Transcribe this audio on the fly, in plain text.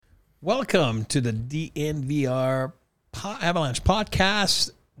Welcome to the DNVR Avalanche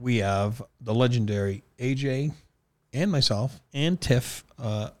podcast. We have the legendary AJ and myself and Tiff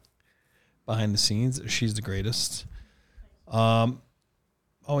behind the scenes. She's the greatest.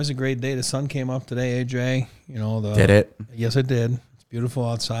 Always a great day. The sun came up today, AJ. Did it? Yes, it did. It's beautiful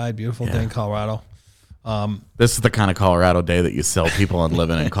outside. Beautiful day in Colorado. This is the kind of Colorado day that you sell people on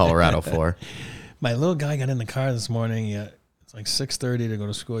living in Colorado for. My little guy got in the car this morning. It's like 6:30 to go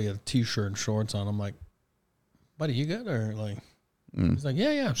to school. He had a T-shirt and shorts on. I'm like, buddy, you good? Or like, he's like,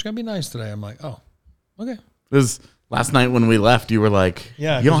 yeah, it's going to be nice today. I'm like, oh, okay. It was last night when we left, you were like,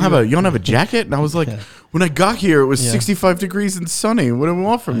 Yeah, you don't have a jacket? And I was like, when I got here, it was 65 degrees and sunny. What do you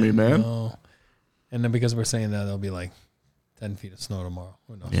want from me, man? No. And then because we're saying that, there'll be like 10 feet of snow tomorrow.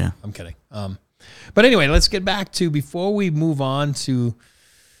 Who knows? Yeah. I'm kidding. But anyway, let's get back to, before we move on to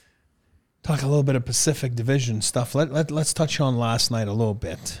talk a little bit of Pacific Division stuff, let's touch on last night a little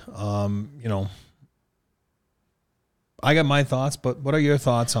bit. I got my thoughts, but what are your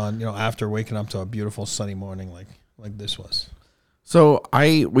thoughts on, after waking up to a beautiful sunny morning like this was? So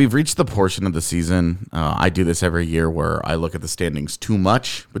we've reached the portion of the season. I do this every year where I look at the standings too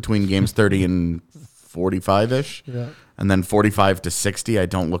much between games 30 and 45-ish. Yeah. And then 45 to 60, I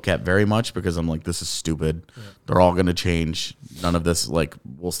don't look at very much because I'm like, this is stupid. Yeah. They're all going to change. None of this,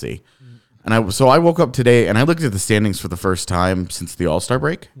 we'll see. And I woke up today and I looked at the standings for the first time since the All-Star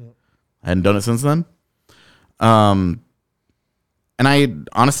break. Yeah. I hadn't done it since then. And I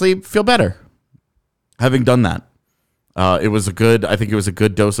honestly feel better having done that. I think it was a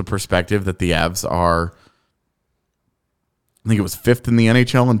good dose of perspective that the Avs are, I think it was 5th in the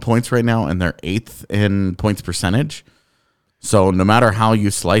NHL in points right now, and they're 8th in points percentage. So no matter how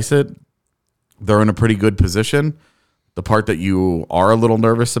you slice it, they're in a pretty good position. The part that you are a little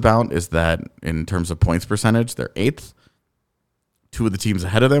nervous about is that in terms of points percentage, they're 8th. Two of the teams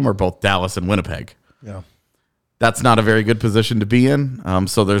ahead of them are both Dallas and Winnipeg. Yeah. That's not a very good position to be in.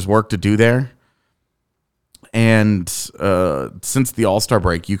 So there's work to do there. And since the All-Star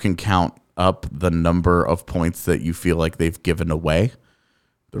break, you can count up the number of points that you feel like they've given away.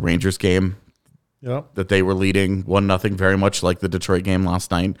 The Rangers game that they were leading 1-0, very much like the Detroit game last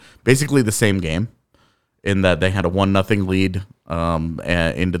night. Basically the same game in that they had a 1-0 lead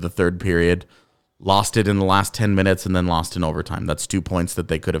into the third period, lost it in the last 10 minutes, and then lost in overtime. That's 2 points that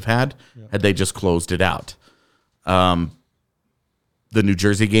they could have had they just closed it out. The New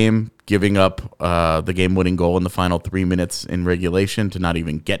Jersey game, giving up the game-winning goal in the final 3 minutes in regulation to not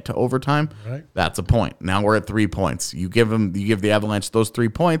even get to overtime. Right. That's a point. Now we're at 3 points. You give the Avalanche those 3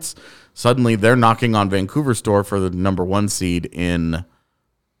 points, suddenly they're knocking on Vancouver's door for the number 1 seed in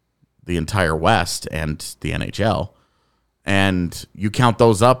the entire West and the NHL. And you count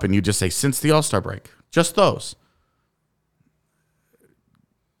those up and you just say, since the All-Star break, just those.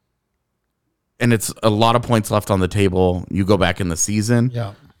 And it's a lot of points left on the table. You go back in the season.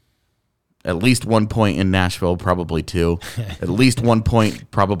 Yeah. At least 1 point in Nashville, probably 2. At least 1 point,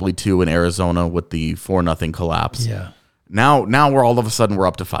 probably 2 in Arizona with the 4-0 collapse. Yeah. Now we're all of a sudden we're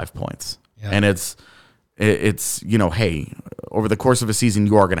up to 5 points. Yeah. And it's hey, over the course of a season,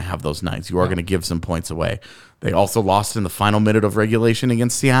 you are going to have those nights. You are going to give some points away. They also lost in the final minute of regulation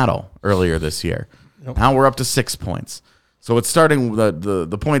against Seattle earlier this year. Yep. Now we're up to 6 points. So it's starting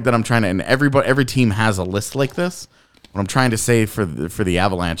the point that I'm trying to, and every team has a list like this. What I'm trying to say for the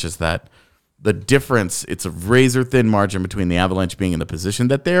Avalanche is that the difference, it's a razor thin margin between the Avalanche being in the position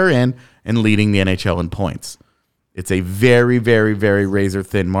that they're in and leading the NHL in points. It's a very, very, very razor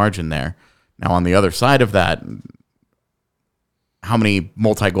thin margin there. Now on the other side of that, how many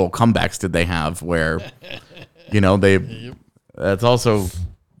multi-goal comebacks did they have where, that's also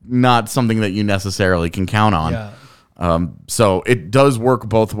not something that you necessarily can count on. Yeah. So it does work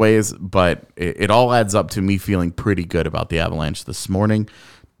both ways, but it all adds up to me feeling pretty good about the Avalanche this morning.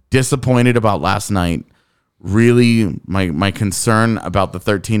 Disappointed about last night. Really, my concern about the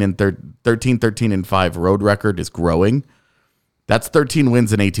 13-13-5 road record is growing. That's 13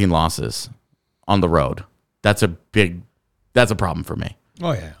 wins and 18 losses on the road. That's a problem for me.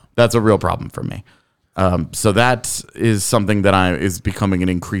 Oh yeah. That's a real problem for me. So that is something that is becoming an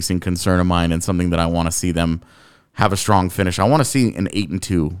increasing concern of mine and something that I want to see them have a strong finish. I want to see an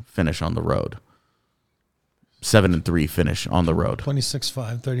 8-2 finish on the road. 7-3 finish on the road.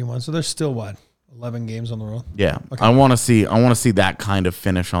 26-5-31. So there's still 11 games on the road? Yeah. Okay. I want to see that kind of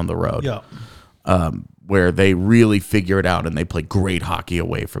finish on the road. Yeah. Where they really figure it out and they play great hockey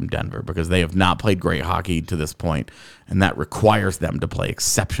away from Denver, because they have not played great hockey to this point, and that requires them to play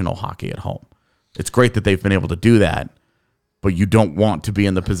exceptional hockey at home. It's great that they've been able to do that, but you don't want to be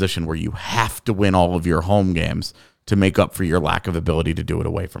in the position where you have to win all of your home games to make up for your lack of ability to do it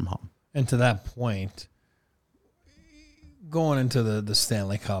away from home. And to that point, going into the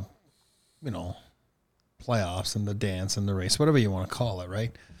Stanley Cup, playoffs and the dance and the race, whatever you want to call it,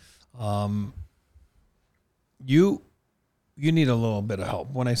 right? You need a little bit of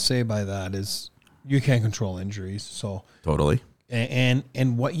help. What I say by that is you can't control injuries. So totally.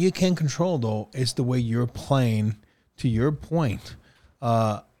 And what you can control, though, is the way you're playing, to your point,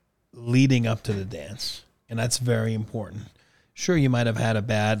 leading up to the dance. And that's very important. Sure, you might have had a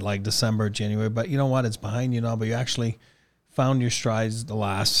bad, December, January, but you know what? It's behind you now, but you actually found your strides the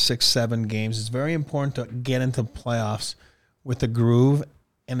last 6-7 games. It's very important to get into playoffs with a groove,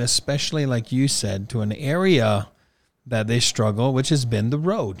 and especially, like you said, to an area that they struggle, which has been the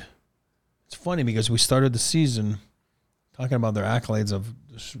road. It's funny because we started the season talking about their accolades of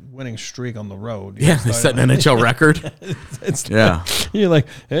this winning streak on the road. They set an NHL record. You're like,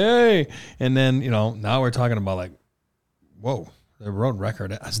 hey. And then, now we're talking about whoa, the road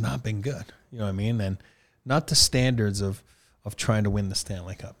record has not been good. You know what I mean? And not the standards of trying to win the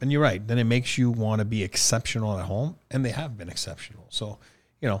Stanley Cup. And you're right. Then it makes you want to be exceptional at home, and they have been exceptional. So,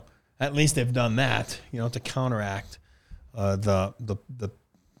 at least they've done that, to counteract the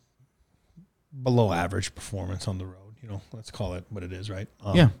below average performance on the road. Let's call it what it is, right?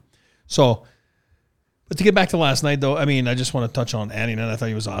 So, but to get back to last night, though, I just want to touch on Annie, and I thought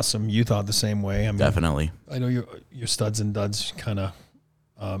he was awesome. You thought the same way. Definitely. I know your studs and duds kind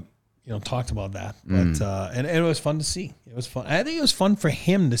of, talked about that, but and it was fun to see. It was fun. I think it was fun for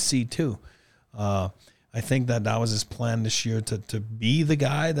him to see too. I think that was his plan this year to be the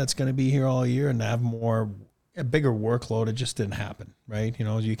guy that's going to be here all year and to have a bigger workload. It just didn't happen, right?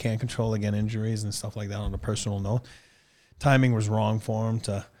 You can't control, again, injuries and stuff like that on a personal note. Timing was wrong for him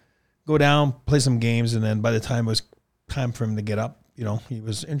to go down, play some games, and then by the time it was time for him to get up, he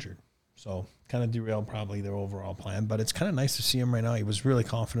was injured. So kind of derailed probably their overall plan. But it's kind of nice to see him right now. He was really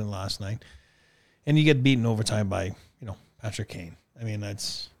confident last night. And you get beaten overtime by, Patrick Kane.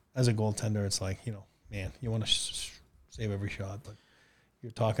 That's, as a goaltender, it's like, man, you want to save every shot. But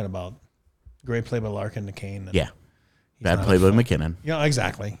you're talking about great play by Larkin to Kane. Bad play by McKinnon.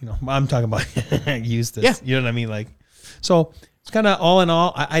 Exactly. I'm talking about Eustace. Yeah. You know what I mean? So it's kind of all in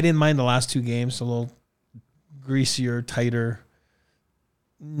all, I didn't mind the last two games, a little greasier, tighter,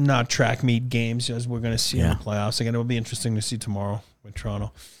 not track meet games as we're going to see in the playoffs. Again, it will be interesting to see tomorrow with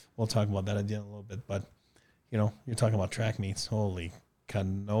Toronto. We'll talk about that at the end a little bit. But, you're talking about track meets. Holy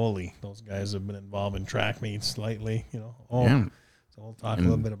cannoli. Those guys have been involved in track meets lately, So we'll talk a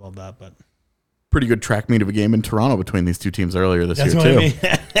little bit about that. But pretty good track meet of a game in Toronto between these two teams earlier this year, too.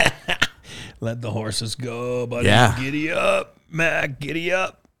 Let the horses go, buddy. Yeah. Giddy up, Mac. Giddy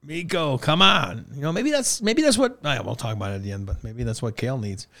up, Miko. Come on. Maybe that's what. We'll talk about it at the end, but maybe that's what Kale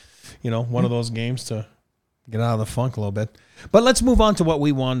needs. One of those games to get out of the funk a little bit. But let's move on to what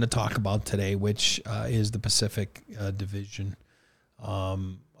we wanted to talk about today, which is the Pacific Division.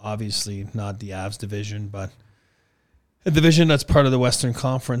 Obviously, not the Avs division, but a division that's part of the Western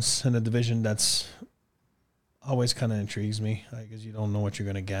Conference, and a division that's always kind of intrigues me because you don't know what you're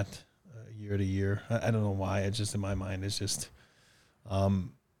going to get year to year. I don't know why. It's just in my mind. It's just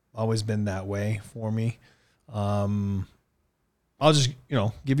always been that way for me. I'll just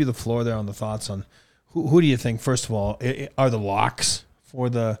give you the floor there on the thoughts on who do you think, first of all, are the locks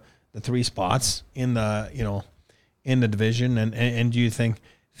for the three spots in the in the division, and do you think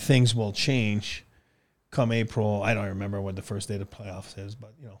things will change come April? I don't remember what the first day of the playoffs is,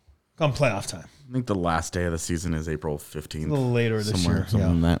 but come playoff time. I think the last day of the season is April 15th. A little later this year.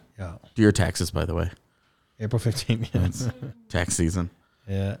 Something like that. Yeah. Do your taxes, by the way. April 15th. It's tax season.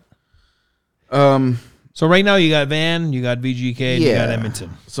 Yeah. So right now you got Van, you got VGK, and you got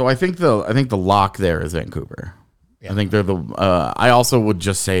Edmonton. So I think the lock there is Vancouver. Yeah. I think they're the. I also would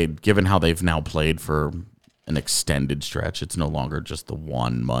just say, given how they've now played for an extended stretch, it's no longer just the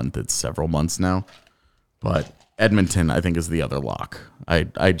 1 month; it's several months now. But Edmonton, I think, is the other lock.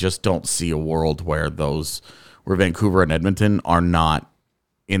 I just don't see a world where Vancouver and Edmonton are not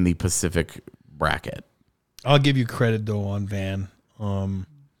in the Pacific bracket. I'll give you credit though on Van.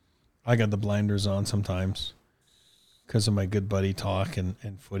 I got the blinders on sometimes because of my good buddy talk and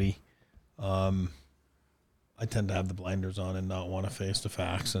footy. I tend to have the blinders on and not want to face the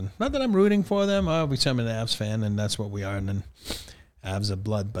facts. And not that I'm rooting for them. Obviously, I'm an Avs fan, and that's what we are. And then Avs of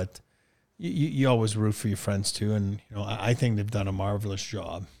blood, but you always root for your friends too. And I think they've done a marvelous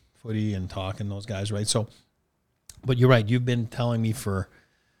job, footy and talk and those guys, right? So, but you're right. You've been telling me for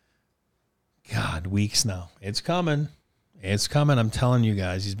weeks now. It's coming. It's coming. I'm telling you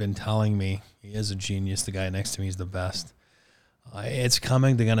guys. He's been telling me. He is a genius. The guy next to me is the best. It's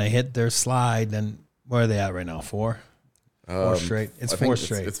coming. They're gonna hit their slide, and Where are they at right now? Four straight. It's four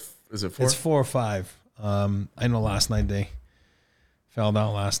straight. Is it 4? It's 4 or 5. I know last night they fell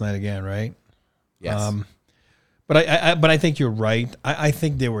down last night again, right? Yes. But I think you're right. I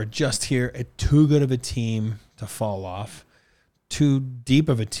think they were just here at too good of a team to fall off, too deep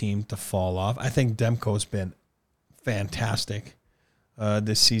of a team to fall off. I think Demko's been fantastic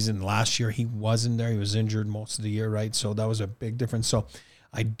this season. Last year he wasn't there. He was injured most of the year, right? So that was a big difference. So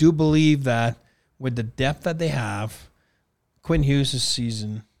I do believe that with the depth that they have, Quinn Hughes this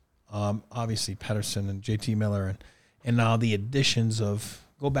season, obviously Pettersson and JT Miller, and now the additions of,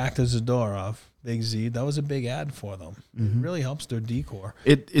 go back to Zadorov, Big Z, that was a big ad for them. Mm-hmm. It really helps their decor.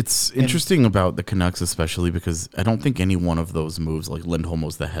 It's interesting about the Canucks, especially because I don't think any one of those moves, like Lindholm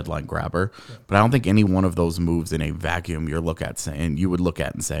was the headline grabber, but I don't think any one of those moves in a vacuum you would look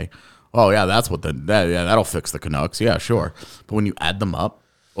at and say, oh yeah, that'll fix the Canucks. Yeah, sure. But when you add them up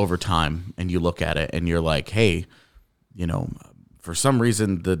over time and you look at it and you're like, hey, for some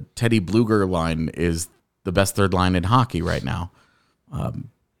reason the Teddy Bluger line is the best third line in hockey right now.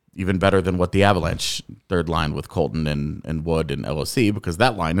 Even better than what the Avalanche third line with Colton and Wood and LOC, because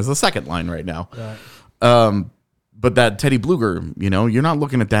that line is the second line right now. Right. But that Teddy Bluger, you're not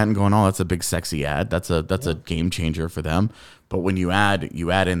looking at that and going, oh, that's a big sexy ad. That's a game changer for them. But when you add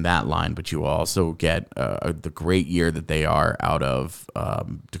in that line, but you also get the great year that they are out of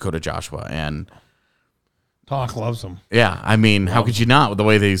Dakota Joshua, and Talk loves him. Yeah, I mean, how could you not with the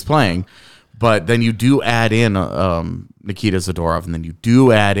way that he's playing? But then you do add in Nikita Zadorov, and then you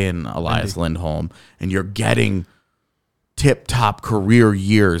do add in Elias Lindholm, and you're getting tip-top career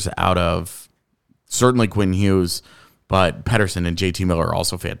years out of certainly Quinn Hughes, but Pettersson and JT Miller are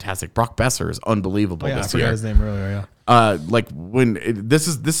also fantastic. Brock Besser is unbelievable this year. I forgot his name earlier, yeah.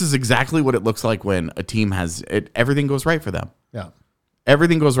 This is exactly what it looks like when a team has it. Everything goes right for them. Yeah,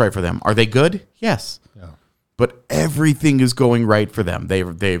 everything goes right for them. Are they good? Yes. Yeah. But everything is going right for them.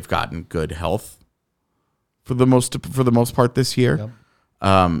 They've gotten good health for the most part this year.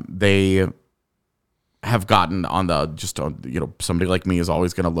 Yep. They have gotten somebody like me is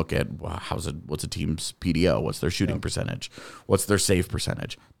always going to look at what's a team's PDO, what's their shooting percentage, what's their save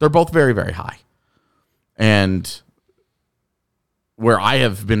percentage. They're both very, very high. And where I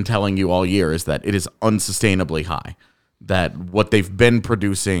have been telling you all year is that it is unsustainably high. That what they've been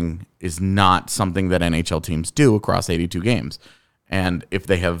producing is not something that NHL teams do across 82 games. And if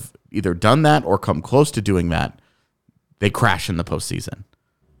they have either done that or come close to doing that, they crash in the postseason.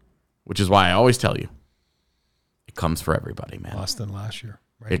 Which is why I always tell you, it comes for everybody, man. Boston last year,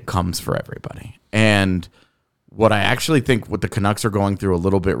 right? It comes for everybody. And what I actually think what the Canucks are going through a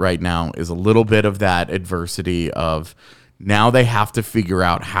little bit right now is a little bit of that adversity of now they have to figure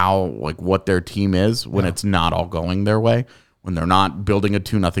out what their team is when it's not all going their way, when they're not building a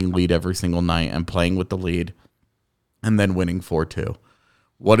 2-0 lead every single night and playing with the lead and then winning 4-2.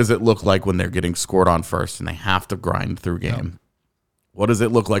 What does it look like when they're getting scored on first and they have to grind through game? What does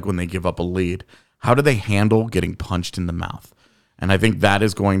it look like when they give up a lead? How do they handle getting punched in the mouth? And I think that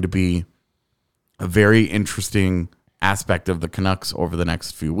is going to be a very interesting aspect of the Canucks over the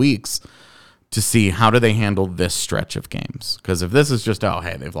next few weeks, to see how do they handle this stretch of games. Because if this is just,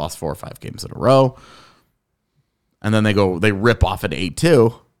 they've lost 4 or 5 games in a row, and then they rip off an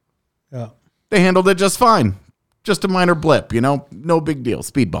 8-2, they handled it just fine. Just a minor blip, no big deal,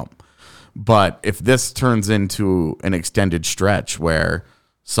 speed bump. But if this turns into an extended stretch where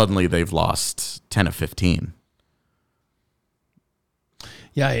suddenly they've lost 10 of 15.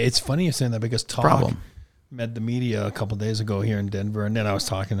 Yeah, it's funny you're saying that because Talk met the media a couple days ago here in Denver, and then I was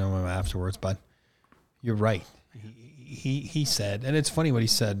talking to him afterwards. But you're right. He said, and it's funny what he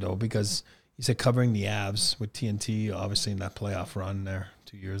said though, because he said covering the Avs with TNT, obviously in that playoff run there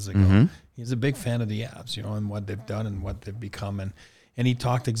 2 years ago. Mm-hmm. He's a big fan of the Avs, and what they've done and what they've become, and he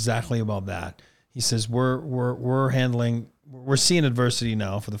talked exactly about that. He says we're seeing adversity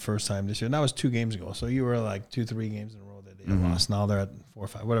now for the first time this year. And that was 2 games ago, so you were like 2-3 games in a row that they lost. Now they're at 4 or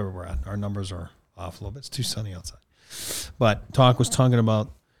 5, whatever we're at. Our numbers are off a little bit. It's too sunny outside. But Talk was talking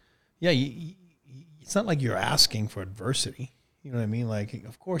about, it's not like you're asking for adversity. You know what I mean? Like,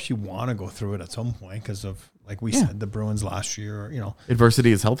 of course you want to go through it at some point because of, like we said, the Bruins last year.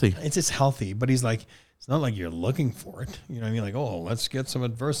 Adversity is healthy. It's just healthy. But he's like, it's not like you're looking for it. You know what I mean? Like, oh, let's get some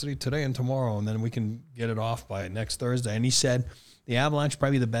adversity today and tomorrow, and then we can get it off by next Thursday. And he said the Avalanche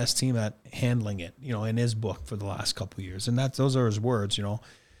probably the best team at handling it, in his book for the last couple of years. And those are his words,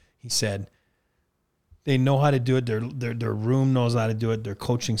 He said, they know how to do it. Their room knows how to do it. Their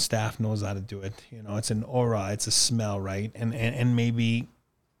coaching staff knows how to do it. It's an aura. It's a smell, right? And maybe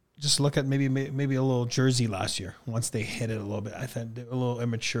just look at maybe a little Jersey last year. Once they hit it a little bit, I thought they were a little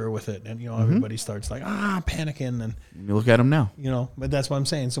immature with it, and everybody starts like panicking, and you look at them now. But that's what I'm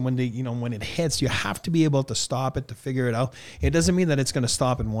saying. So when when it hits, you have to be able to stop it, to figure it out. It doesn't mean that it's going to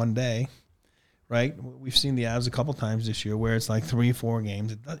stop in one day, right? We've seen the Avs a couple times this year where it's like 3-4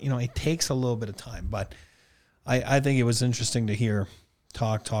 games. It takes a little bit of time, but I think it was interesting to hear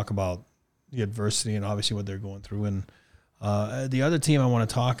talk about the adversity and obviously what they're going through. And the other team I want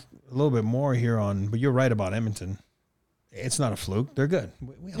to talk a little bit more here on, but you're right about Edmonton. It's not a fluke. They're good.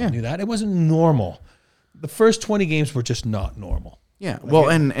 We all knew that. It wasn't normal. The first 20 games were just not normal. Yeah. Well,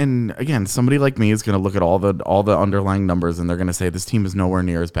 and again, somebody like me is going to look at all the underlying numbers, and they're going to say this team is nowhere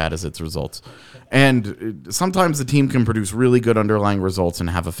near as bad as its results. And sometimes the team can produce really good underlying results and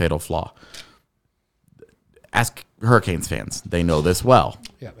have a fatal flaw. Ask Hurricanes fans. They know this well.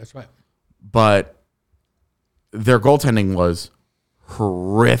 Yeah, that's right. But their goaltending was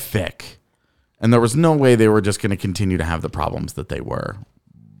horrific. And there was no way they were just going to continue to have the problems that they were,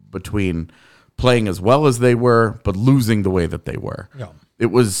 between playing as well as they were, but losing the way that they were. Yeah.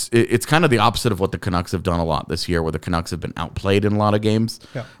 It's kind of the opposite of what the Canucks have done a lot this year, where the Canucks have been outplayed in a lot of games.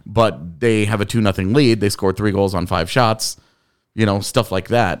 Yeah. But they have a 2-0 lead. They scored 3 goals on 5 shots, stuff like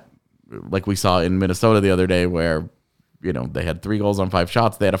that. Like we saw in Minnesota the other day, where they had 3 goals on 5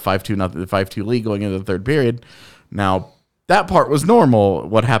 shots. They had a 5-2 lead going into the third period. Now, that part was normal.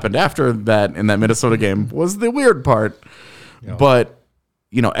 What happened after that in that Minnesota game was the weird part. Yeah. But,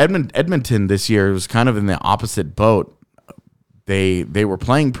 Edmonton this year was kind of in the opposite boat. They were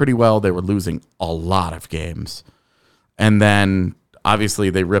playing pretty well. They were losing a lot of games. And then, obviously,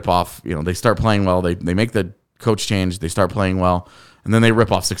 they rip off, they start playing well. They make the coach change. They start playing well. And then they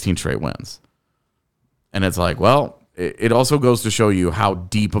rip off 16 straight wins. And it's like, well, it also goes to show you how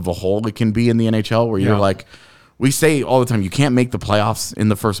deep of a hole it can be in the NHL, where you're like, we say all the time, you can't make the playoffs in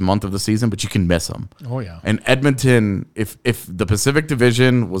the first month of the season, but you can miss them. Oh, yeah. And Edmonton, if the Pacific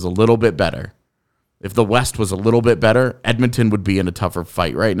Division was a little bit better, if the West was a little bit better, Edmonton would be in a tougher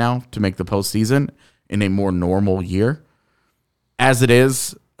fight right now to make the postseason in a more normal year. As it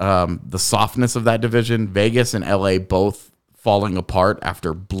is, the softness of that division, Vegas and LA both falling apart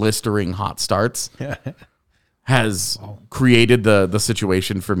after blistering hot starts, has created the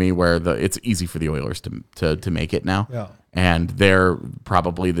situation for me where it's easy for the Oilers to make it now. Yeah. And they're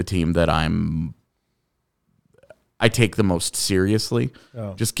probably the team that I take the most seriously.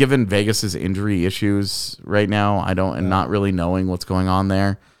 Oh. Just given Vegas's injury issues right now, and not really knowing what's going on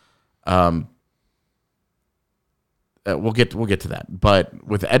there. We'll get to that. But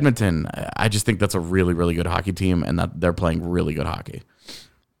with Edmonton, I just think that's a really, really good hockey team, and that they're playing really good hockey.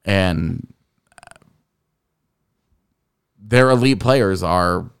 And their elite players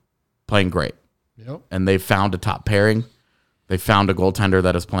are playing great. Yep. And they found a top pairing. They found a goaltender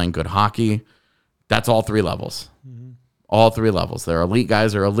that is playing good hockey. That's all 3 levels. Mm-hmm. All 3 levels. Their elite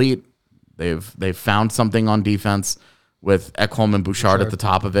guys are elite. They've found something on defense with Ekholm and Bouchard at the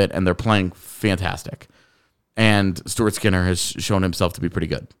top of it, and they're playing fantastic. And Stuart Skinner has shown himself to be pretty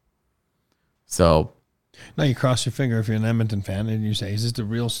good. So now you cross your finger if you're an Edmonton fan and you say, is this the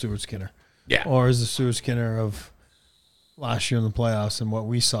real Stuart Skinner? Yeah. Or is the Stuart Skinner of last year in the playoffs and what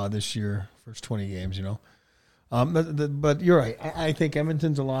we saw this year, first 20 games, But you're right. I think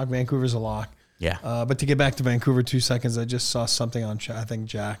Edmonton's a lock. Vancouver's a lock. Yeah. But to get back to Vancouver 2 seconds, I just saw something on I think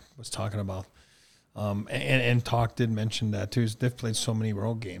Jack was talking about. And Talk did mention that too. They've played so many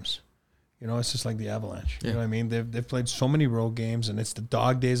road games. It's just like the Avalanche. Yeah. You know what I mean? They've played so many road games, and it's the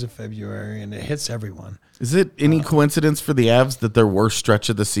dog days of February, and it hits everyone. Is it any coincidence for the Avs that their worst stretch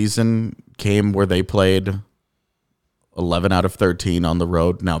of the season came where they played 11 out of 13 on the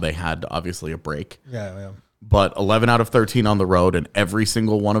road? Now, they had, obviously, a break. Yeah. But 11 out of 13 on the road, and every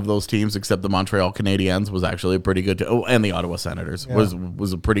single one of those teams except the Montreal Canadiens was actually a pretty good and the Ottawa Senators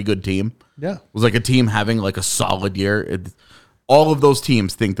was a pretty good team. Yeah. It was like a team having like a solid year. All of those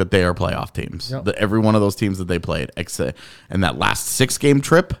teams think that they are playoff teams. Yep. Every one of those teams that they played. And that last 6-game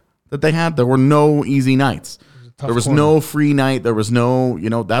trip that they had, there were no easy nights. There was no free night. There was no,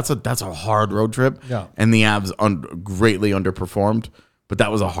 that's a hard road trip. Yeah. And the Avs greatly underperformed, but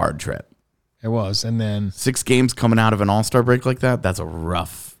that was a hard trip. It was. And then 6 games coming out of an all-star break like that, that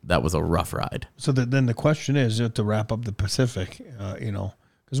was a rough ride. So then the question is, to wrap up the Pacific,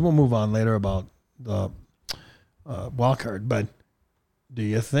 because we'll move on later about the wild card, but do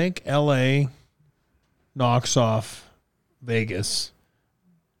you think LA knocks off Vegas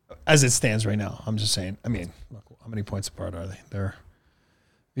as it stands right now? I'm just saying. I mean, look, how many points apart are they? They're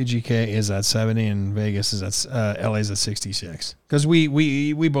VGK is at 70 and Vegas is at LA's at 66. Because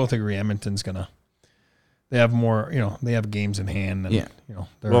we both agree Edmonton's they have more, they have games in hand. And,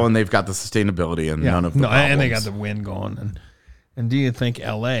 and they've got the sustainability and none of the problems. And they got the win going. And do you think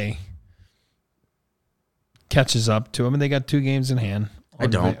LA catches up to them? And they got 2 games in hand.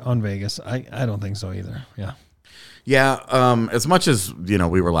 On Vegas. I don't think so either. Yeah. Yeah. As much as,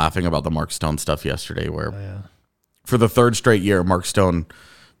 we were laughing about the Mark Stone stuff yesterday, where for the 3rd straight year, Mark Stone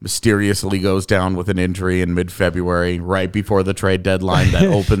mysteriously goes down with an injury in mid-February, right before the trade deadline that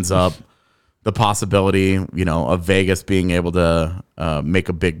opens up the possibility, of Vegas being able to make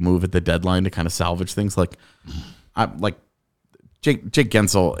a big move at the deadline to kind of salvage things. Jake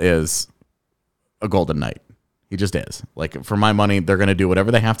Gensel is a golden knight. He just is. For my money, they're going to do whatever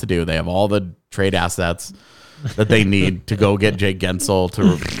they have to do. They have all the trade assets that they need to go get Jake Gensel to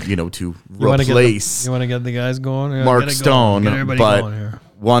replace. You want to get the guys going? Mark Stone, but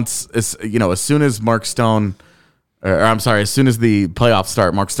once as soon as Mark Stone, as soon as the playoffs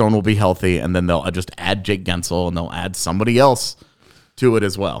start, Mark Stone will be healthy, and then they'll just add Jake Gensel and they'll add somebody else to it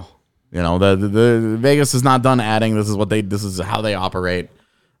as well. The Vegas is not done adding. This is how they operate.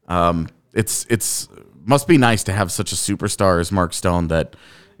 It's must be nice to have such a superstar as Mark Stone that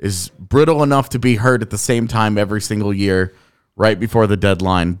is brittle enough to be hurt at the same time every single year right before the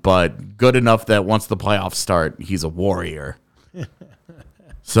deadline, but good enough that once the playoffs start, he's a warrior.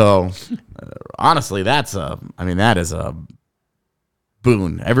 So, honestly, that is a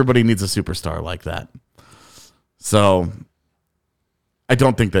boon. Everybody needs a superstar like that. So, I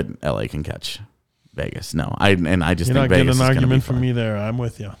don't think that LA can catch Vegas. No, I just think Vegas is going to be getting an argument from me there. I'm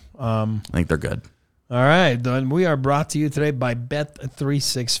with you. I think they're good. All right, then we are brought to you today by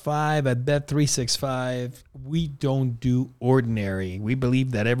Bet365. At Bet365, we don't do ordinary. We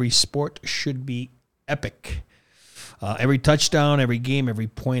believe that every sport should be epic. Every touchdown, every game, every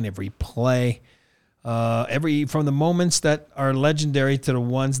point, every play, from the moments that are legendary to the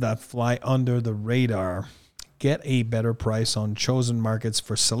ones that fly under the radar. Get a better price on chosen markets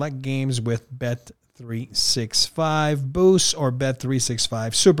for select games with Bet365 Boost or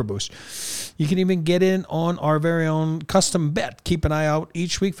Bet365 Super Boost. You can even get in on our very own custom bet. Keep an eye out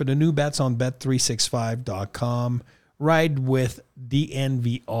each week for the new bets on Bet365.com. Ride with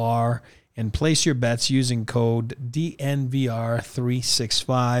DNVR and place your bets using code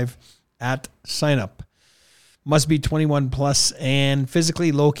DNVR365 at sign up. Must be 21 plus and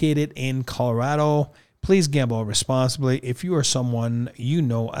physically located in Colorado. Please gamble responsibly. If you or someone you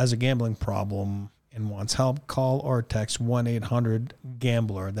know has a gambling problem and wants help, call or text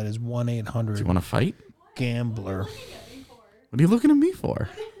 1-800-GAMBLER. That is 1-800. Do you want to fight? Gambler. What are you looking at me for?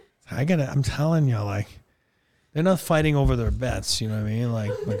 I'm telling you, they're not fighting over their bets. You know what I mean?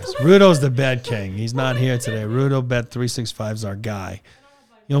 Rudo's the bet king. He's not here today. Rudo Bet365 is our guy.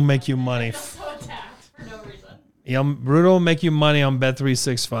 He'll make you money. Rudo will make you money on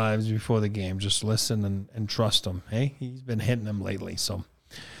Bet365 before the game. Just listen and trust him. Hey, he's been hitting them lately. So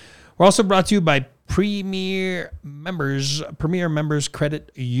we're also brought to you by Premier Members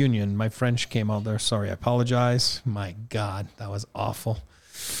Credit Union. My French came out there. Sorry, I apologize. My God, that was awful.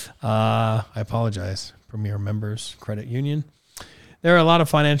 I apologize. Premier Members Credit Union. There are a lot of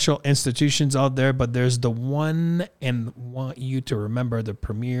financial institutions out there, but there's the one, and want you to remember, the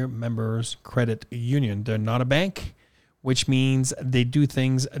Premier Members Credit Union. They're not a bank, which means they do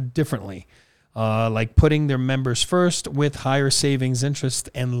things differently, like putting their members first with higher savings interest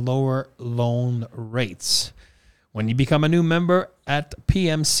and lower loan rates. When you become a new member at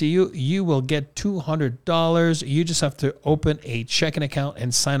PMCU, you will get $200. You just have to open a checking account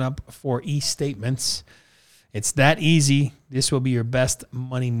and sign up for e-statements. It's that easy. This will be your best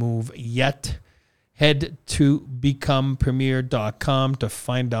money move yet. Head to becomepremier.com to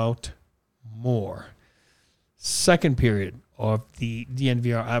find out more. Second period of the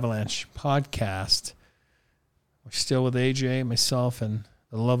DNVR Avalanche podcast. We're still with AJ, myself, and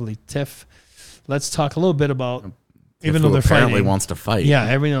the lovely Tiff. Let's talk a little bit about, even though they're apparently fighting. Wants to fight.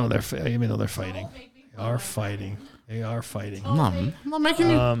 Yeah, even though they're fighting. They are fighting. I'm not making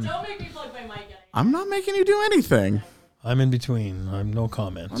you. Don't make me plug my mic in. I'm not making you do anything. I'm in between. I'm no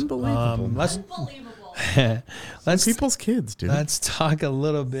comment. Unbelievable. Let's people's kids, dude. Let's talk a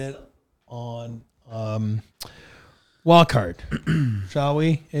little bit on wild card, shall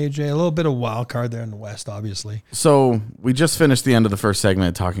we, AJ? A little bit of wild card there in the West, obviously. So we just finished the end of the first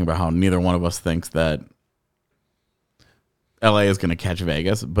segment talking about how neither one of us thinks that LA is going to catch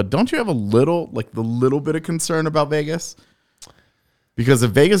Vegas. But don't you have a little bit of concern about Vegas? Because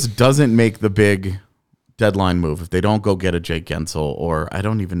if Vegas doesn't make the big deadline move, if they don't go get a Jake Gensel, or I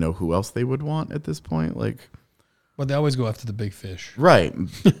don't even know who else they would want at this point. Well, they always go after the big fish. Right.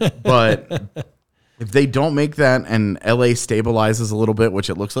 But if they don't make that and LA stabilizes a little bit, which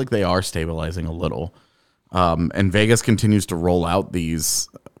it looks like they are stabilizing a little, And Vegas continues to roll out these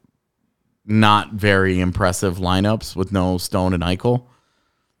not very impressive lineups with no Stone and Eichel.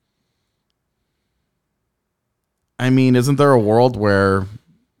 I mean, isn't there a world where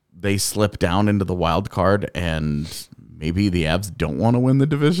they slip down into the wild card and maybe the Avs don't want to win the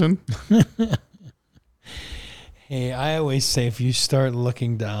division? Hey, I always say if you start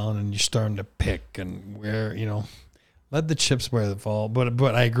looking down and you're starting to pick and where, let the chips where they fall.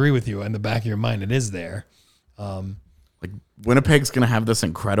 But I agree with you. In the back of your mind, it is there. Like Winnipeg's going to have this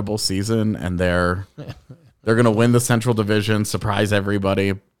incredible season, and they're going to win the Central Division, surprise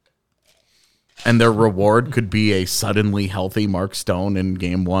everybody, and their reward could be a suddenly healthy Mark Stone in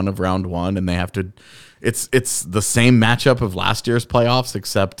Game 1 of Round 1, and they have to. It's the same matchup of last year's playoffs,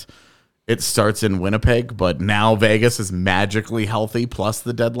 except it starts in Winnipeg, but now Vegas is magically healthy. Plus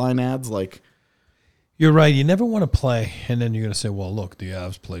the deadline adds like. You're right. You never want to play, and then you're going to say, well, look, the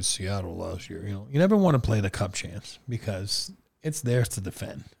Avs played Seattle last year. You never want to play the Cup champs because it's theirs to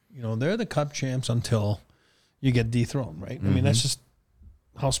defend. They're the Cup champs until you get dethroned, right? Mm-hmm. I mean, that's just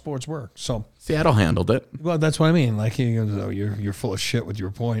how sports work. So Seattle handled it. Well, that's what I mean. Like, you're full of shit with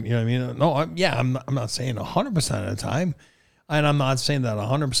your point. You know what I mean? No, I'm not saying 100% of the time, and I'm not saying that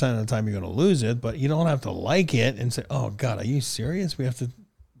 100% of the time you're going to lose it, but you don't have to like it and say, oh, God, are you serious? We have to...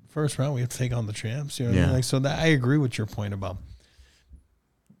 First round, we have to take on the champs. You know what I mean? Like, so that I agree with your point about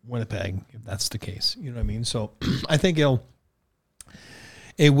Winnipeg, if that's the case. You know what I mean? So I think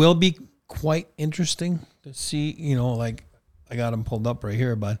it will be quite interesting to see, like I got them pulled up right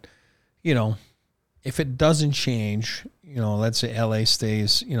here, but, if it doesn't change, let's say LA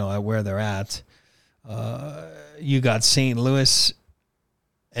stays, at where they're at, you got St. Louis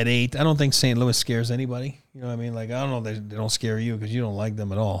at 8. I don't think St. Louis scares anybody. You know what I mean? Like, I don't know, they don't scare you because you don't like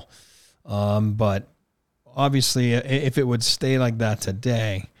them at all. But obviously, if it would stay like that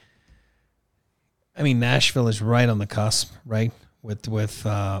today, I mean, Nashville is right on the cusp, right?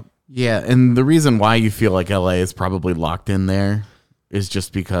 Yeah, and the reason why you feel like LA is probably locked in there is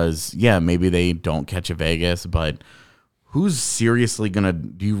just because, maybe they don't catch a Vegas, but who's seriously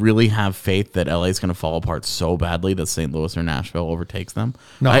do you really have faith that LA is going to fall apart so badly that St. Louis or Nashville overtakes them?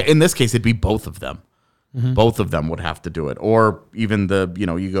 No. In this case, it'd be both of them. Mm-hmm. Both of them would have to do it. Or even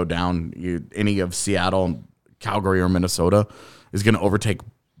you go down, any of Seattle, Calgary, or Minnesota is going to overtake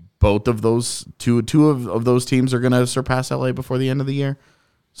both of those. Two of those teams are going to surpass LA before the end of the year.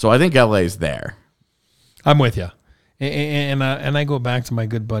 So I think LA's there. I'm with you. And I go back to my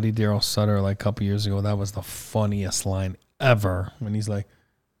good buddy Daryl Sutter like a couple years ago. That was the funniest line ever when he's like,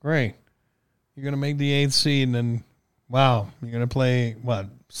 great, you're going to make the 8th seed and then, wow, you're going to play,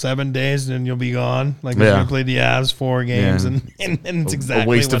 7 days and then you'll be gone? Like, you're going to play the Avs 4 games and it's exactly a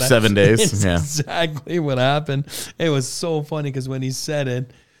waste of 7 days. It's exactly what happened. It was so funny because when he said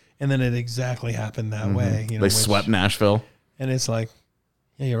it, and then it exactly happened that way. They swept Nashville. And it's like,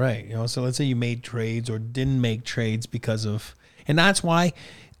 yeah, you're right. So let's say you made trades or didn't make trades because of, and that's why,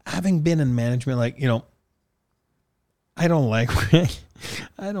 having been in management, I don't like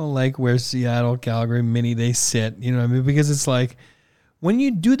where Seattle, Calgary, Mini they sit. You know what I mean? Because it's like when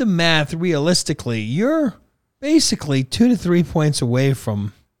you do the math realistically, you're basically 2 to 3 points away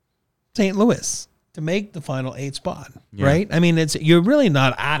from St. Louis to make the final 8 spot, right? I mean, you're really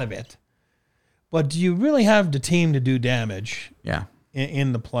not out of it, but do you really have the team to do damage? Yeah.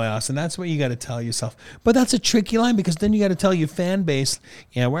 In the playoffs, and that's what you got to tell yourself. But that's a tricky line because then you got to tell your fan base,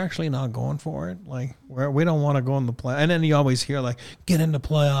 we're actually not going for it. Like we don't want to go in the play. And then you always hear get in the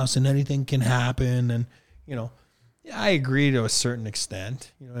playoffs and anything can happen. And I agree to a certain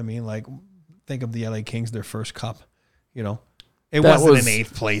extent. You know what I mean? Like think of the LA Kings, their first cup. It wasn't an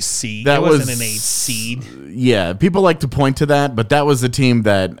 8th place seed. It wasn't an 8th seed. Yeah, people like to point to that, but that was a team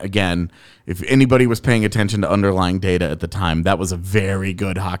that, again, if anybody was paying attention to underlying data at the time, that was a very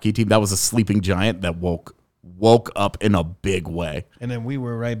good hockey team. That was a sleeping giant that woke up in a big way. And then we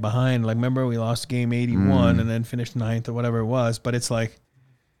were right behind. Like, remember, we lost game 81 and then finished 9th or whatever it was. But it's like,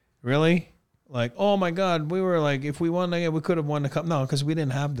 really? Like, oh, my God, we were like, if we won, we could have won the cup. No, because we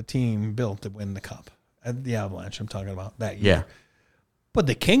didn't have the team built to win the cup. At the Avalanche, I'm talking about that year. Yeah. But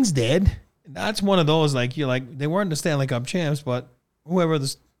the Kings did. That's one of those, they weren't the Stanley Cup champs, but whoever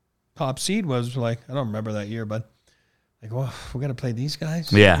the top seed was, I don't remember that year, but well, we got to play these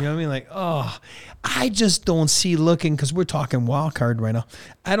guys? Yeah. You know what I mean? I just don't see looking, because we're talking wild card right now.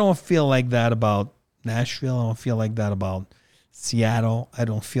 I don't feel like that about Nashville. I don't feel like that about Seattle. I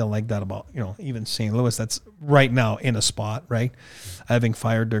don't feel like that about, even St. Louis. That's right now in a spot, right? Having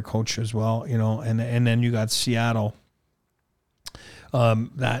fired their coach as well, and then you got Seattle.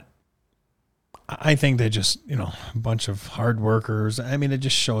 That I think they're just, a bunch of hard workers. I mean, it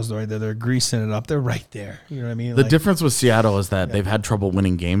just shows the way that they're greasing it up. They're right there. You know what I mean? The difference with Seattle is that they've had trouble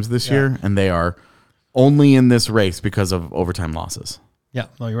winning games this year, and they are only in this race because of overtime losses. Yeah,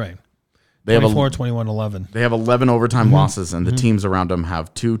 no, you're right. They 24, 21, 11. They have 11 overtime losses, and the teams around them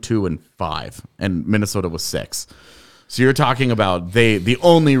have 2, 2, and 5, and Minnesota was 6. So you're talking about the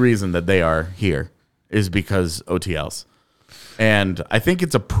only reason that they are here is because OTLs. And I think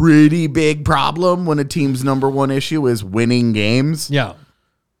it's a pretty big problem when a team's number one issue is winning games. Yeah.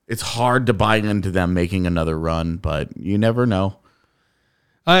 It's hard to buy into them making another run, but you never know.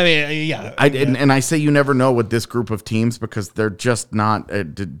 I mean, yeah. And I say you never know with this group of teams because they're just not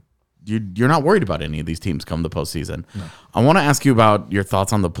you're not worried about any of these teams come the postseason. No. I want to ask you about your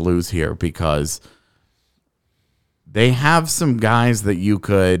thoughts on the Blues here because they have some guys that you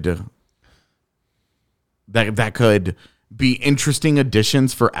could that could be interesting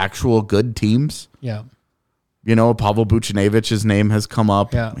additions for actual good teams. Yeah. Pavel Buchnevic's name has come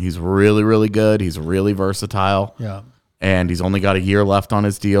up. Yeah. He's really, really good. He's really versatile. Yeah. And he's only got a year left on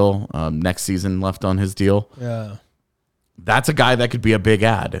his deal, next season left on his deal. Yeah. That's a guy that could be a big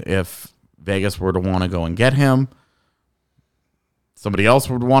ad if Vegas were to want to go and get him. Somebody else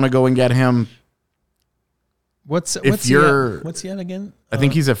would want to go and get him. What's he at again? I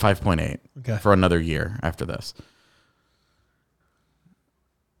think he's at 5.8 for another year after this.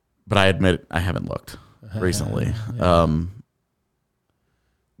 But I admit I haven't looked recently. Yeah.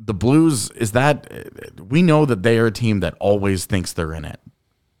 The Blues, we know that they are a team that always thinks they're in it.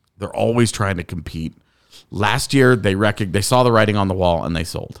 They're always trying to compete. Last year, they saw the writing on the wall and they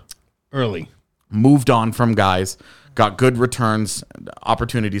sold. Early. Moved on from guys, got good returns,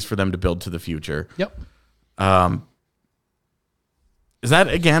 opportunities for them to build to the future. Yep. Is that,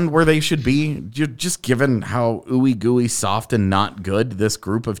 again, where they should be? Just given how ooey gooey, soft, and not good this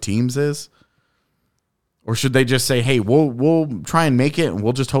group of teams is? Or should they just say, hey, we'll try and make it, and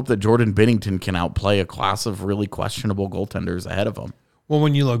we'll just hope that Jordan Binnington can outplay a class of really questionable goaltenders ahead of him? Well,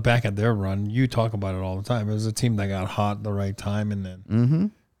 when you look back at their run, you talk about it all the time. It was a team that got hot at the right time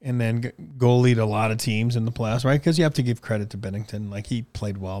and then goalied a lot of teams in the playoffs, right? Because you have to give credit to Binnington. Like, he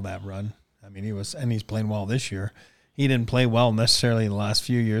played well that run. I mean, he's playing well this year. He didn't play well necessarily in the last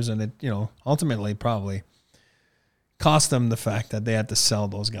few years, and it, ultimately probably cost them the fact that they had to sell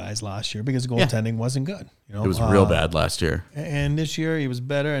those guys last year because goaltending wasn't good. It was real bad last year. And this year he was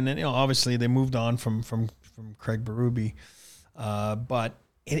better, and then obviously they moved on from Craig Berube. But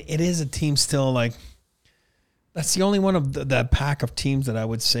it is a team still like that's the only one of that pack of teams that I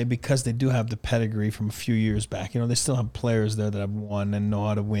would say because they do have the pedigree from a few years back. They still have players there that have won and know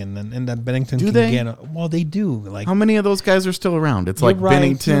how to win, and that Binnington well, they do. Like, how many of those guys are still around? It's like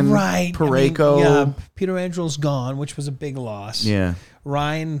Binnington, Parayko. Peter Angelo's gone, which was a big loss. Yeah,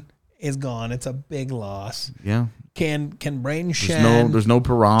 Ryan is gone. It's a big loss. Yeah. Can Braden Shen? There's no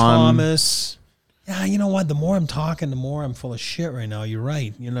Perron. Thomas. Yeah, you know what? The more I'm talking, the more I'm full of shit right now. You're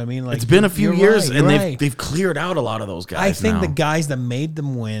right. You know what I mean? Like, it's been a few years, and they've cleared out a lot of those guys. I think the guys that made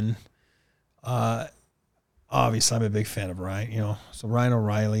them win. Obviously, I'm a big fan of Ryan. So Ryan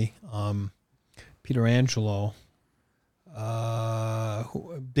O'Reilly, Peter Angelo,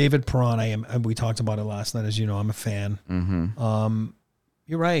 David Perron. We talked about it last night. As you know, I'm a fan. Mm-hmm.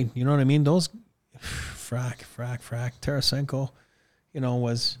 You're right. You know what I mean? Those Frack Tarasenko.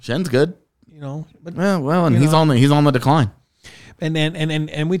 Was Shen's good. But and he's on the decline.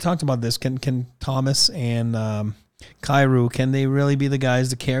 And we talked about this. Can Thomas and Kyrou, can they really be the guys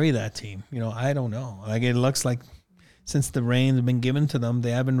to carry that team? I don't know. Like, it looks like since the reins have been given to them,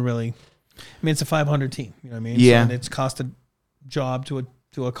 they haven't really. I mean, it's a 500 team. You know what I mean? Yeah. So it's cost a job to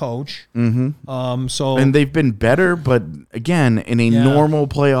a coach. Mm-hmm. So and they've been better, but again, in a normal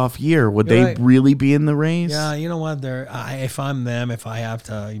playoff year, would they really be in the race? Yeah, you know what? If I'm them, if I have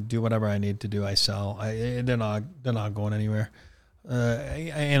to do whatever I need to do, I sell. They're not going anywhere.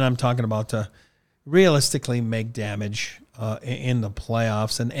 And I'm talking about to realistically make damage in the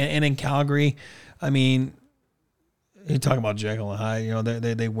playoffs and in Calgary. I mean, you talk about Jekyll and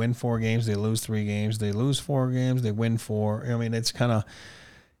Hyde. They win 4 games, they lose 3 games, they lose 4 games, they win 4. I mean, it's kind of.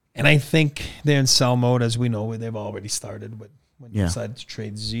 And I think they're in sell mode, as we know. They've already started when you decided to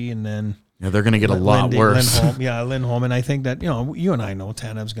trade Z, and then they're going to get a lot worse. Lindholm, and I think that you and I know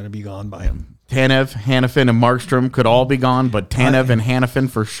Tanev's going to be gone by him. Tanev, Hannafin, and Markstrom could all be gone, but Tanev and Hannafin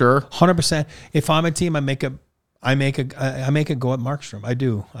for sure. 100%. If I'm a team, I make a go at Markstrom. I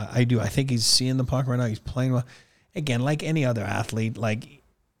do. I think he's seeing the puck right now. He's playing well. Again, like any other athlete, like.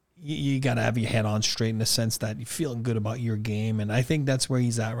 You got to have your head on straight in the sense that you feel good about your game. And I think that's where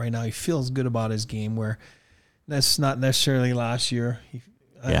he's at right now. He feels good about his game, where that's not necessarily last year.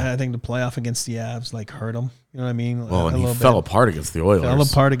 I think the playoff against the Avs like hurt him. You know what I mean? Well, and he fell apart against the Oilers. Fell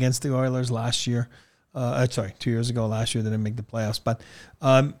apart against the Oilers last year. 2 years ago. Last year they didn't make the playoffs. But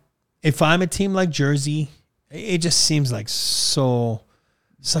if I'm a team like Jersey, it just seems like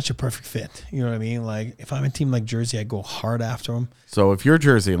such a perfect fit. You know what I mean? Like if I'm a team like Jersey, I go hard after them. So if you're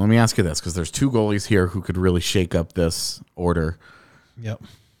Jersey, let me ask you this, because there's 2 goalies here who could really shake up this order. Yep.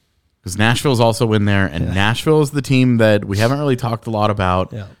 Because Nashville's also in there, and Nashville is the team that we haven't really talked a lot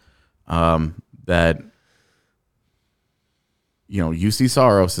about. Yeah. That, UC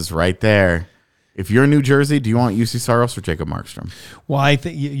Saros is right there. If you're in New Jersey, do you want UC Saros or Jacob Markstrom? Well, I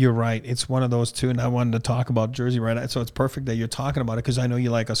think you're right. It's one of those two, and I wanted to talk about Jersey right now. So it's perfect that you're talking about it because I know you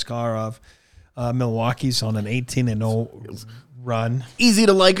like Askarov. Milwaukee's on an 18-0 run. Easy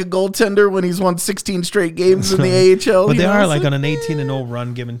to like a goaltender when he's won 16 straight games in the AHL. But they are like on an 18-0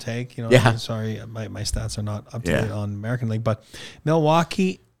 run, give and take. Yeah. Sorry, my stats are not up to date on American League, but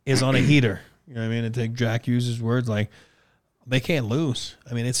Milwaukee is on a heater. You know what I mean? To take Jack Hughes' words, like, they can't lose.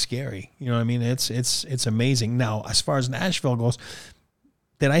 I mean, it's scary. You know what I mean? It's amazing. Now, as far as Nashville goes,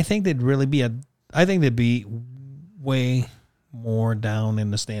 then I think they'd really be I think they'd be way more down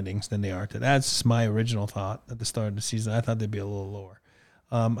in the standings than they are today. That's my original thought at the start of the season. I thought they'd be a little lower.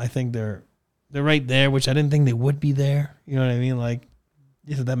 I think they're right there, which I didn't think they would be there. You know what I mean? Like,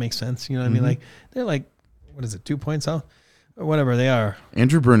 yeah, that makes sense. You know what I mean? Like, they're like, what is it, 2 points out? Or whatever they are.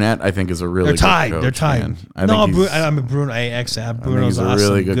 Andrew Brunette, I think, is a really good coach. They're tied. Man. I'm a Bruno AXAB. Bruno's a awesome.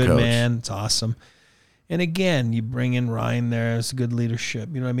 Really good coach. Man. It's awesome. And again, you bring in Ryan there. It's good leadership.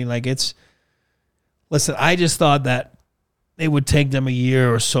 You know what I mean? Like listen, I just thought that it would take them a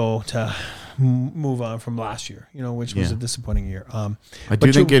year or so to move on from last year, which was a disappointing year. I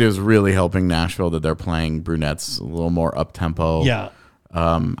do think it is really helping Nashville that they're playing Brunette's a little more up-tempo. Yeah.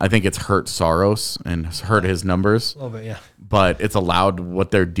 I think it's hurt Saros and hurt his numbers. A little bit, yeah. But it's allowed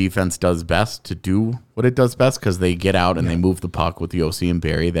what their defense does best to do what it does best because they get out and they move the puck with the OC and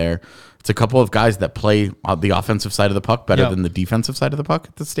Barry there. It's a couple of guys that play on the offensive side of the puck better than the defensive side of the puck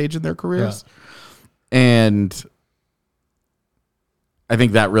at this stage in their careers. Yeah. And I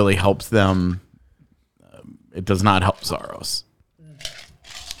think that really helps them. It does not help Saros.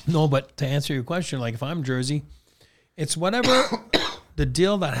 No, but to answer your question, like if I'm Jersey, it's whatever the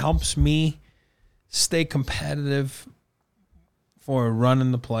deal that helps me stay competitive for a run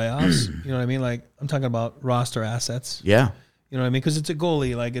in the playoffs. You know what I mean? Like I'm talking about roster assets. Yeah. You know what I mean? Because it's a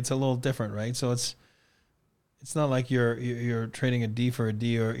goalie, like it's a little different, right? So it's not like you're trading a D for a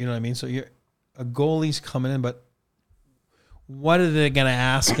D, or you know what I mean. So a goalie's coming in, but what are they going to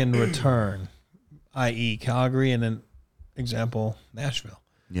ask in return? I.e., Calgary, and then example Nashville.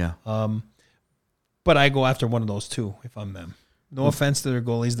 Yeah. But I go after one of those two if I'm them. No offense to their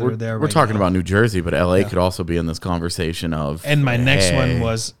goalies that are there. We're talking about New Jersey, but LA could also be in this conversation of. And my next one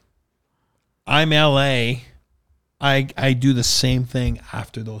was, I'm LA. I do the same thing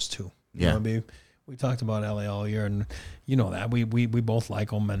after those two. You know, we talked about LA all year, and you know that we both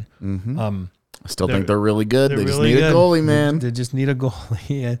like them, and I still think they're really good. They just really need a goalie, man. They just need a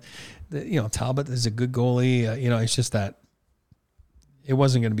goalie. Talbot is a good goalie. It's just that it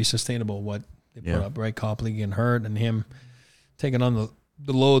wasn't going to be sustainable what they put up. Right, Copley getting hurt and him taking on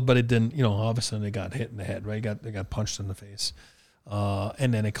the load, but it didn't. All of a sudden they got hit in the head. Right, they got punched in the face.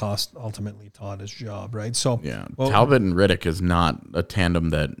 And then it cost ultimately Todd his job, right? So Talbot and Riddick is not a tandem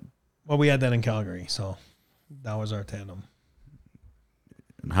that. Well, we had that in Calgary, so that was our tandem.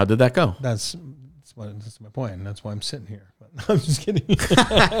 How did that go? That's my point, and that's why I'm sitting here. But I'm just kidding.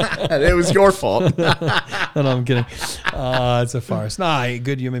 It was your fault. No, I'm kidding. It's a farce. Nah,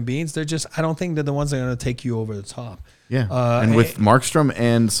 good human beings. They're just. I don't think they're the ones that are going to take you over the top. Yeah, and with Markstrom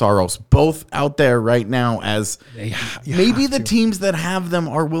and Saros both out there right now, as maybe the teams that have them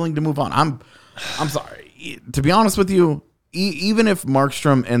are willing to move on. I'm sorry, to be honest with you, even if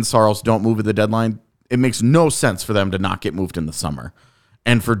Markstrom and Saros don't move at the deadline, it makes no sense for them to not get moved in the summer,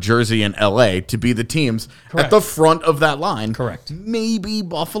 and for Jersey and LA to be the teams at the front of that line. Correct. Maybe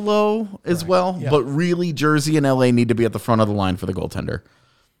Buffalo as well, but really Jersey and LA need to be at the front of the line for the goaltender.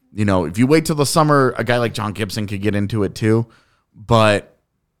 If you wait till the summer, a guy like John Gibson could get into it too. But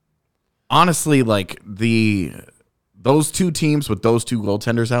honestly, like those two teams with those two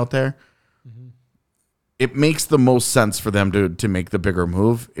goaltenders out there, it makes the most sense for them to make the bigger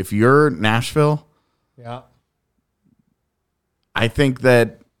move. If you're Nashville, I think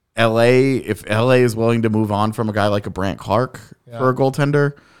that if LA is willing to move on from a guy like a Brandt Clark for a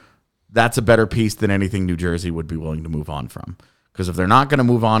goaltender, that's a better piece than anything New Jersey would be willing to move on from. Because if they're not going to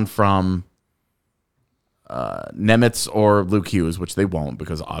move on from Nemitz or Luke Hughes, which they won't,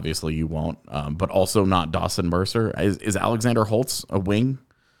 because obviously you won't, but also not Dawson Mercer, is Alexander Holtz a wing?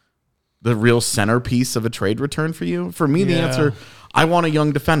 the real centerpiece of a trade return for you? For me, the Yeah. answer, I want a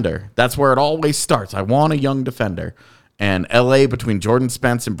young defender. That's where it always starts. I want a young defender. And LA, between Jordan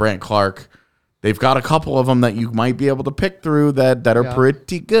Spence and Brant Clark, they've got a couple of them that you might be able to pick through that are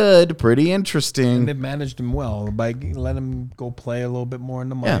pretty good, pretty interesting. And they've managed him well by letting him go play a little bit more in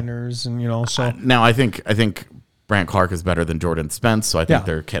the minors, and so now I think Brant Clark is better than Jordan Spence, so I think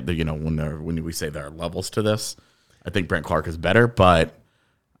they're when we say there are levels to this, I think Brant Clark is better. But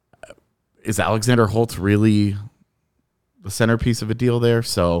is Alexander Holtz really the centerpiece of a deal there?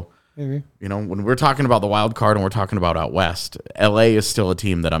 So. maybe. When we're talking about the wild card and we're talking about out west, LA is still a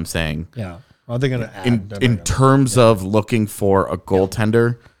team that I'm saying. Yeah. Are they going to add? In terms of looking for a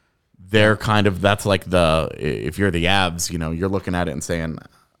goaltender, they're kind of, that's like if you're the Avs, you're looking at it and saying,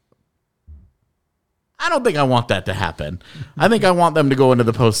 I don't think I want that to happen. I think I want them to go into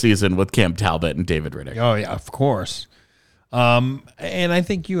the postseason with Cam Talbot and David Riddick. Oh, yeah, of course. And I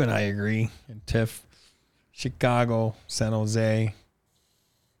think you and I agree. And Tiff, Chicago, San Jose,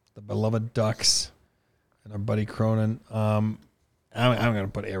 the beloved Ducks, and our buddy Cronin. I'm going to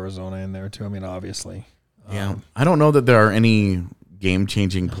put Arizona in there too. I mean, obviously. Yeah. I don't know that there are any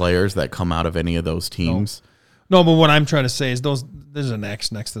game-changing players that come out of any of those teams. No, but what I'm trying to say is there's an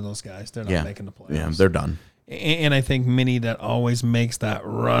X next to those guys. They're not making the playoffs. Yeah, they're done. And I think Minnie that always makes that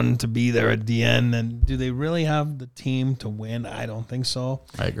run to be there at the end. And do they really have the team to win? I don't think so.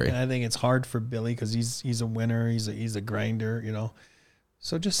 I agree. And I think it's hard for Billy because he's a winner. He's a grinder,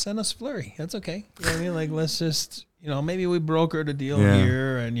 So just send us Fleury. That's okay. You know what I mean? Like, let's just, maybe we brokered a deal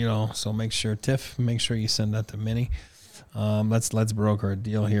here, and so make sure you send that to Minnie. Let's broker a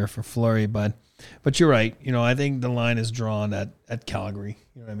deal here for Fleury, but you're right. I think the line is drawn at Calgary.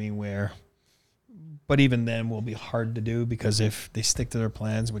 You know what I mean? But even then will be hard to do because if they stick to their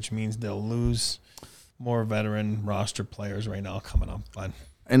plans, which means they'll lose more veteran roster players right now coming up. But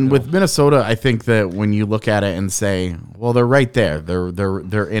with Minnesota, I think that when you look at it and say, well, they're right there.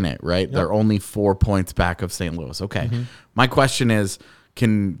 They're in it, right? Yep. They're only 4 points back of St. Louis. Okay. Mm-hmm. My question is,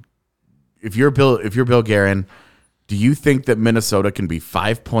 if you're Bill Guerin, do you think that Minnesota can be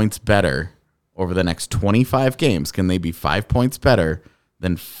 5 points better over the next 25 games? Can they be 5 points better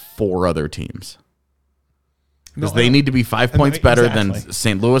than 4 other teams? Because they need to be 5 points better than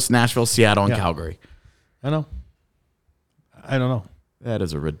St. Louis, Nashville, Seattle, and Calgary. I don't know. That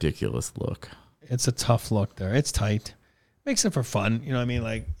is a ridiculous look. It's a tough look there. It's tight. Makes it for fun. You know what I mean?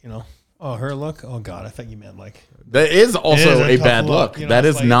 Like, oh, her look? Oh, God, I thought you meant like. That is also a bad look. That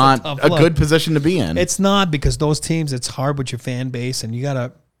is not a good position to be in. It's not, because those teams, it's hard with your fan base, and you got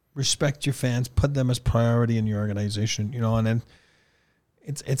to respect your fans, put them as priority in your organization, and then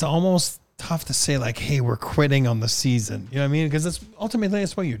it's almost tough to say, like, hey, we're quitting on the season. You know what I mean? Because ultimately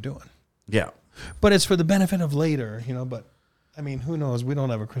that's what you're doing. Yeah. But it's for the benefit of later, but. I mean, who knows? We don't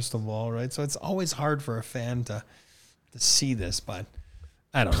have a crystal ball, right? So it's always hard for a fan to see this, but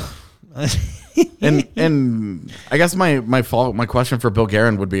I don't know. and I guess my question for Bill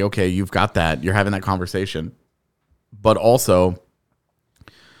Guerin would be, okay, you've got that. You're having that conversation. But also,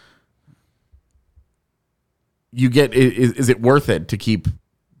 is it worth it to keep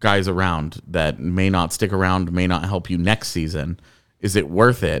guys around that may not stick around, may not help you next season? Is it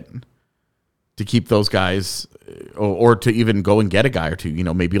worth it to keep those guys, or to even go and get a guy or two,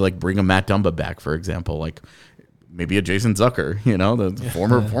 maybe like bring a Matt Dumba back, for example, like maybe a Jason Zucker, the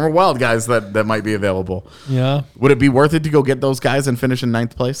former Wild guys that might be available. Yeah. Would it be worth it to go get those guys and finish in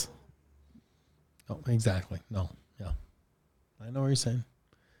 9th place? Oh, exactly. No. Yeah. I know what you're saying.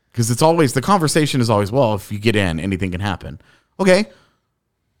 Because the conversation is always, well, if you get in, anything can happen. Okay.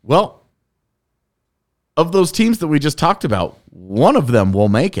 Well, of those teams that we just talked about, one of them will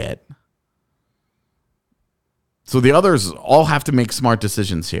make it. So the others all have to make smart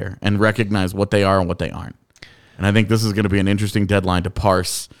decisions here and recognize what they are and what they aren't. And I think this is going to be an interesting deadline to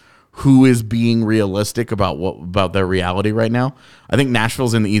parse who is being realistic about their reality right now. I think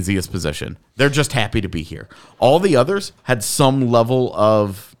Nashville's in the easiest position. They're just happy to be here. All the others had some level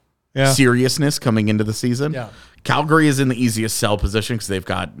of seriousness coming into the season. Yeah. Calgary is in the easiest sell position because they've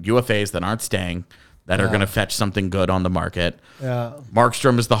got UFAs that aren't staying, that are going to fetch something good on the market. Yeah.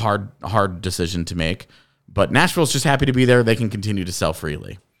 Markstrom is the hard decision to make. But Nashville's just happy to be there. They can continue to sell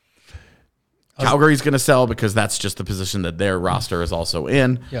freely. Calgary's going to sell because that's just the position that their roster is also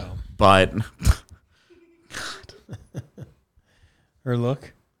in. Yeah. But her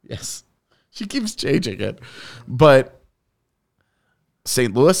look? Yes. She keeps changing it. But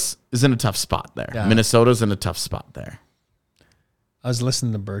St. Louis is in a tough spot there. Yeah. Minnesota's in a tough spot there. I was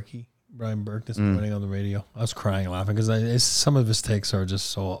listening to Brian Burke this morning on the radio. I was crying laughing because some of his takes are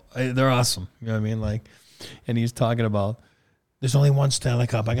just they're awesome. You know what I mean? Like, and he's talking about There's only one Stanley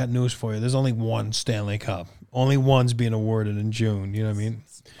Cup. I got news for you. There's only one Stanley Cup. Only one's being awarded in June. You know what I mean?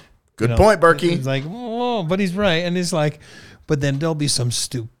 Good point, Berkey. He's like, whoa, but he's right. And he's like, but then there'll be some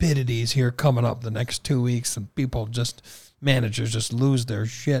stupidities here coming up the next 2 weeks, and managers just lose their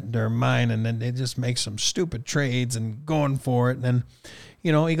shit, their mind, and then they just make some stupid trades and going for it. And then,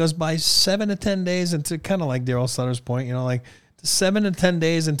 he goes by 7 to 10 days into kind of like Daryl Sutter's point, like 7 to 10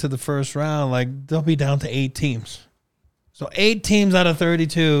 days into the first round, like they'll be down to 8 teams. So 8 teams out of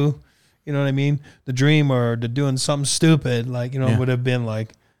 32, you know what I mean? The dream or the doing something stupid, like, would have been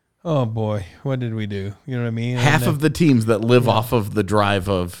like, oh boy, what did we do? You know what I mean? Half of the teams that live off of the drive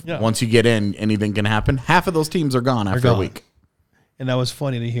of once you get in, anything can happen. Half of those teams are gone after a week. And that was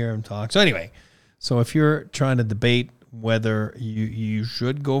funny to hear him talk. So anyway, if you're trying to debate whether you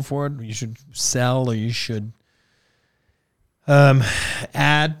should go for it, you should sell, or you should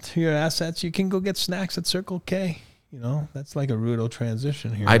add to your assets, you can go get snacks at Circle K. That's like a Rudo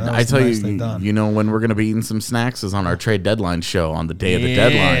transition here. I tell you, when we're going to be eating some snacks is on our trade deadline show on the day of the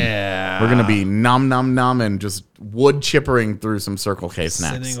deadline. We're going to be nom and just wood chippering through some Circle K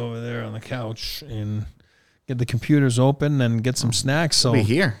snacks. Sitting over there on the couch and get the computers open and get some snacks. So we'll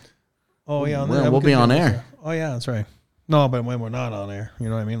be here. Oh, yeah. We'll be on air. Oh, yeah, that's right. No, but when we're not on air, you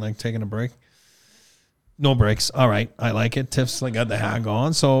know what I mean? Like taking a break. No breaks. All right. I like it. Tiff's got the hang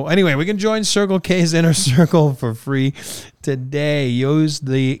on. So anyway, we can join Circle K's Inner Circle for free today. Use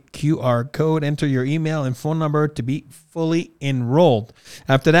the QR code, enter your email and phone number to be fully enrolled.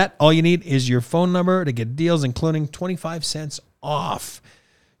 After that, all you need is your phone number to get deals, including 25 cents off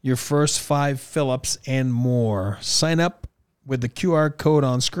your first 5 fill-ups and more. Sign up with the QR code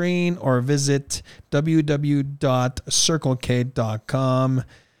on screen or visit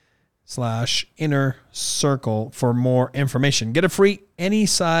www.circlek.com/inner circle for more information. Get a free any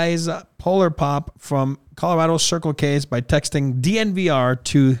size Polar Pop from Colorado Circle K's by texting DNVR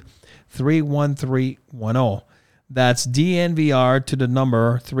to 31310. That's DNVR to the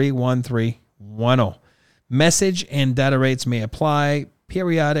number 31310. Message and data rates may apply.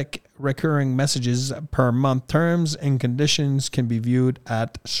 Periodic recurring messages per month. Terms and conditions can be viewed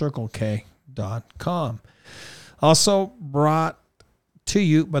at circlek.com. Also brought to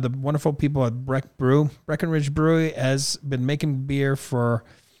you by the wonderful people at Breck Brew. Breckenridge Brewery has been making beer for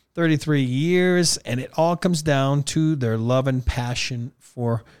 33 years, and it all comes down to their love and passion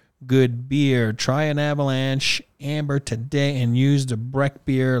for good beer. Try an Avalanche Amber today and use the Breck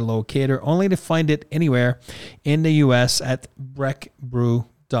Beer locator, only to find it anywhere in the U.S. at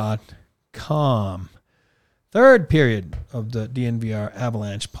breckbrew.com. Third period of the DNVR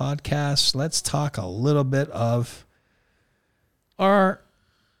Avalanche podcast. Let's talk a little bit of our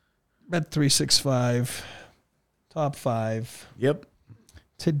Bet365 top 5. Yep.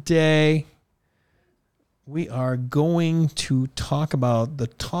 Today, we are going to talk about the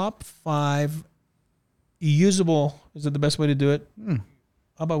top 5 usable. Is it the best way to do it? How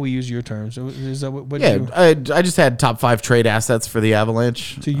about we use your terms? Is that what I just had top 5 trade assets for the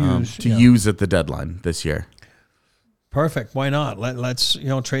Avalanche to use use at the deadline this year. Perfect. Why not? Let's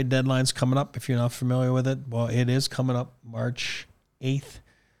trade deadline's coming up. If you're not familiar with it, well, it is coming up March 8th,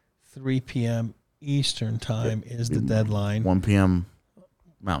 3 p.m. Eastern time is the deadline. 1 p.m.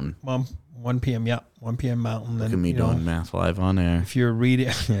 Mountain. 1 p.m. Yeah, 1 p.m. Mountain. Look at me doing math live on air. If you're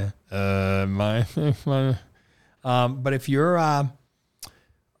reading, but if you're a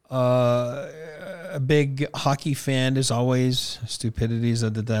big hockey fan, there's always stupidities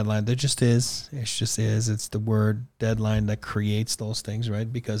at the deadline. There just is. It just is. It's the word deadline that creates those things,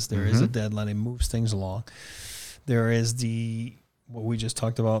 right? Because there is a deadline. It moves things along. There is what we just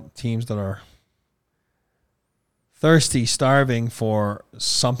talked about, teams that are thirsty, starving for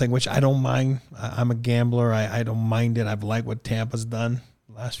something, which I don't mind. I'm a gambler. I don't mind it. I've liked what Tampa's done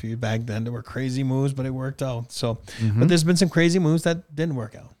last few. Back then, there were crazy moves, but it worked out. So, but there's been some crazy moves that didn't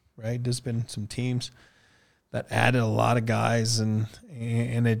work out, right? There's been some teams that added a lot of guys, and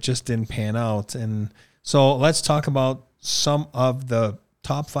it just didn't pan out. And so let's talk about some of the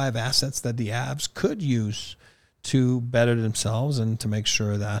top 5 assets that the Avs could use to better themselves and to make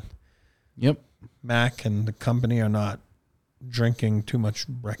sure that Mac and the company are not drinking too much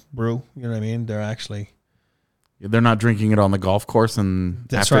Breck Brew. You know what I mean? They're not drinking it on the golf course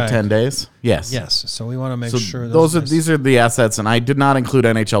after 10 days. Yes. So we want to make sure these are the assets, and I did not include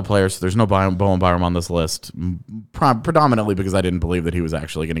NHL players. So there's no Bowen Byram on this list, predominantly because I didn't believe that he was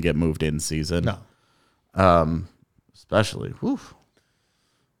actually going to get moved in season. No. Especially. Whew.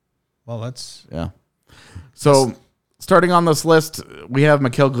 Well, So starting on this list, we have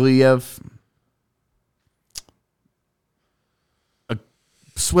Mikhail Gliev.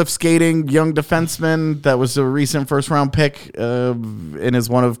 swift skating young defenseman that was a recent first-round pick and is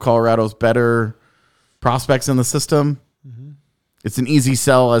one of Colorado's better prospects in the system. Mm-hmm. It's an easy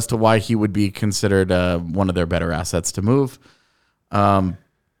sell as to why he would be considered one of their better assets to move. I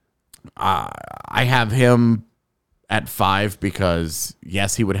have him at 5 because,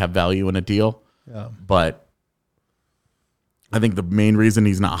 yes, he would have value in a deal. Yeah. But I think the main reason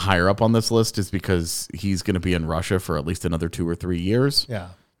he's not higher up on this list is because he's going to be in Russia for at least another 2 or 3 years. Yeah.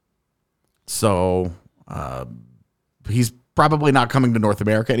 So he's probably not coming to North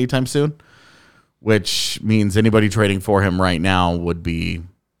America anytime soon, which means anybody trading for him right now would be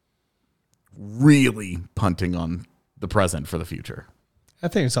really punting on the present for the future. I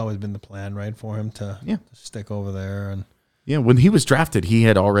think it's always been the plan, right, for him to stick over there. And when he was drafted, he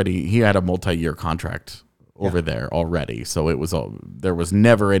had a multi-year contract over there already. So there was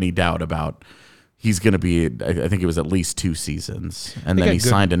never any doubt about he's going to be, I think it was at least 2 seasons. And then he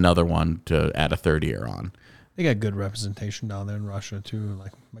signed another one to add a 3rd year on. They got good representation down there in Russia, too.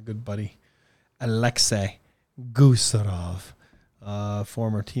 Like my good buddy, Alexei Gusarov,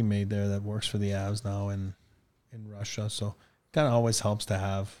 former teammate there that works for the Avs now in Russia. So kind of always helps to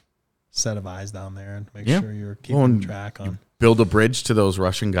have a set of eyes down there and make sure you're keeping track on. Build a bridge to those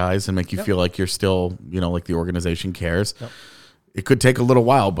Russian guys and make you feel like you're still, like the organization cares. Yep. It could take a little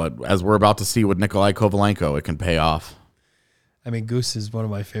while, but as we're about to see with Nikolai Kovalenko, it can pay off. I mean, Goose is one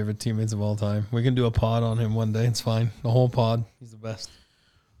of my favorite teammates of all time. We can do a pod on him one day. It's fine. The whole pod. He's the best.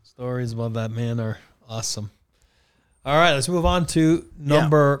 Stories about that man are awesome. All right, let's move on to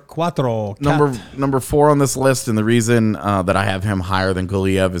number cuatro. Number 4 on this list, and the reason that I have him higher than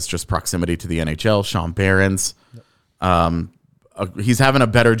Guliev is just proximity to the NHL. Sean Behrens. Yep. He's having a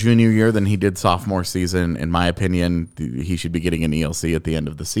better junior year than he did sophomore season. In my opinion, he should be getting an ELC at the end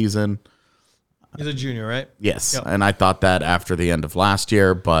of the season. He's a junior, right? Yes, and I thought that after the end of last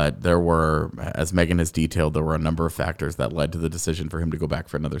year, but there were, as Megan has detailed, there were a number of factors that led to the decision for him to go back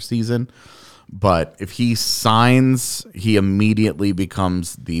for another season. But if he signs, he immediately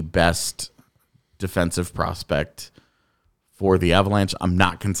becomes the best defensive prospect for the Avalanche. I'm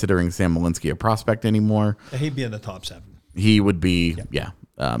not considering Sam Malinsky a prospect anymore. He'd be in the top 7. He would be, at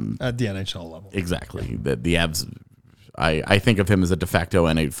the NHL level. Exactly. The Avs, I think of him as a de facto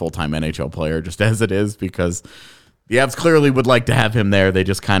and a full-time NHL player, just as it is, because the Avs clearly would like to have him there. They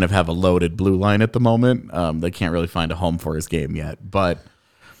just kind of have a loaded blue line at the moment. They can't really find a home for his game yet. But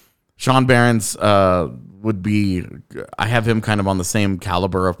Sean Behrens would be, I have him kind of on the same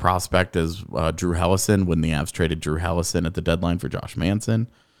caliber of prospect as Drew Hellison when the Avs traded Drew Hellison at the deadline for Josh Manson.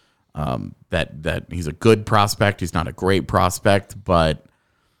 That he's a good prospect. He's not a great prospect, but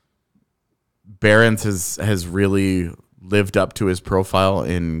Behrens has really lived up to his profile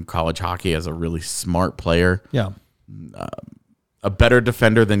in college hockey as a really smart player. Yeah. A better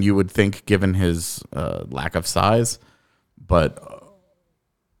defender than you would think given his lack of size, but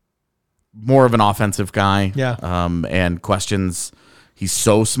more of an offensive guy. Yeah. And questions, he's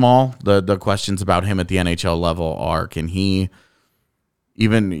so small. The questions about him at the NHL level are,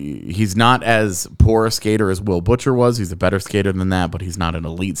 he's not as poor a skater as Will Butcher was. He's a better skater than that, but he's not an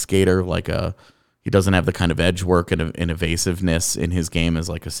elite skater. He doesn't have the kind of edge work and evasiveness in his game as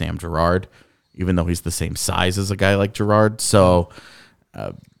like a Sam Girard, even though he's the same size as a guy like Girard. So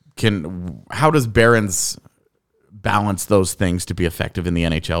how does Behrens balance those things to be effective in the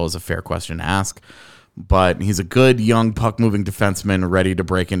NHL is a fair question to ask. But he's a good, young, puck-moving defenseman ready to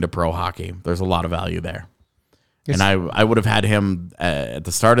break into pro hockey. There's a lot of value there. Yes. And I would have had him at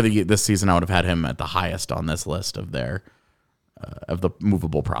the start of this season. I would have had him at the highest on this list of the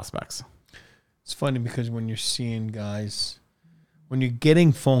movable prospects. It's funny because when you're seeing guys, when you're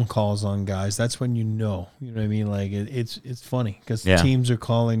getting phone calls on guys, that's when you know what I mean. Like it's funny because teams are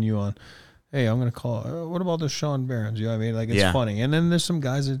calling you on, hey, I'm going to call. What about this Sean Behrens? You know what I mean? Like it's funny. And then there's some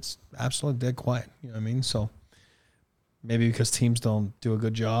guys it's absolutely dead quiet. You know what I mean? So. Maybe because teams don't do a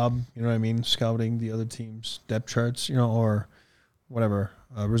good job, you know what I mean, scouting the other team's depth charts, or whatever,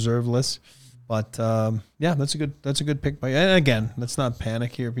 reserve lists. But that's a good pick. And again, let's not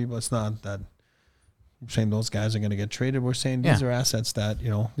panic here, people. It's not that we're saying those guys are going to get traded. We're saying these are assets that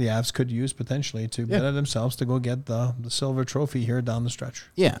the Avs could use potentially to better themselves to go get the silver trophy here down the stretch.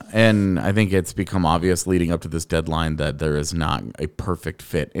 Yeah, and I think it's become obvious leading up to this deadline that there is not a perfect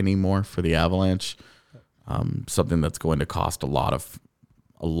fit anymore for the Avalanche. Something that's going to cost a lot of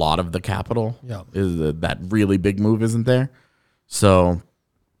the capital is that really big move isn't there. So,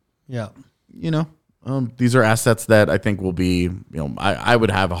 these are assets that I think will be, I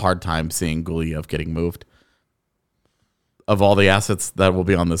would have a hard time seeing Guliev getting moved. Of all the assets that will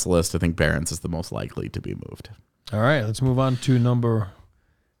be on this list, I think Behrens is the most likely to be moved. All right, let's move on to number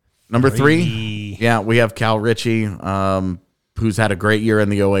Number 3, we have Cal Ritchie, who's had a great year in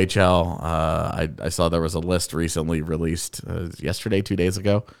the OHL. I saw there was a list recently released yesterday, 2 days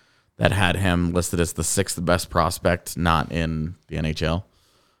ago, that had him listed as the 6th best prospect not in the NHL.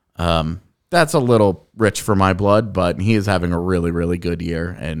 That's a little rich for my blood, but he is having a really, really good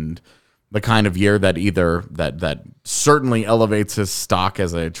year, and the kind of year that either that certainly elevates his stock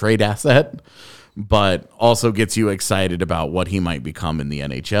as a trade asset, but also gets you excited about what he might become in the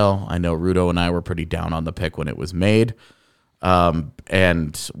NHL. I know Rudo and I were pretty down on the pick when it was made.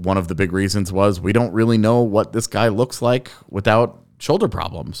 And one of the big reasons was we don't really know what this guy looks like without shoulder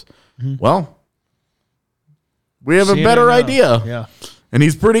problems. Mm-hmm. Well, we have a better idea. Yeah. And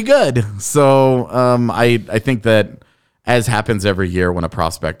he's pretty good. So I think that, as happens every year when a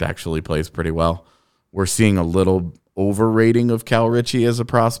prospect actually plays pretty well, we're seeing a little overrating of Cal Ritchie as a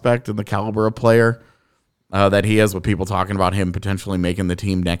prospect and the caliber of player that he has, with people talking about him potentially making the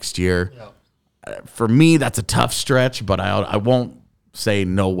team next year. Yeah. For me, that's a tough stretch, but I won't say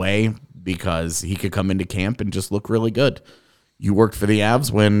no way, because he could come into camp and just look really good. You worked for the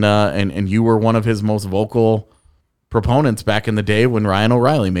Avs when and you were one of his most vocal proponents back in the day when Ryan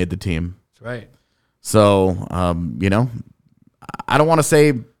O'Reilly made the team. That's right. So, I don't want to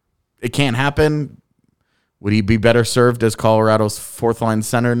say it can't happen. Would he be better served as Colorado's 4th-line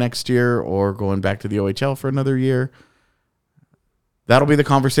center next year, or going back to the OHL for another year? That'll be the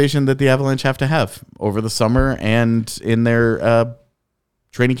conversation that the Avalanche have to have over the summer and in their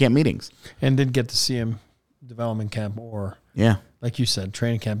training camp meetings. And didn't get to see him development camp or, like you said,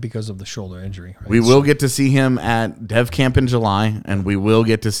 training camp because of the shoulder injury. Right? We will get to see him at Dev Camp in July, and we will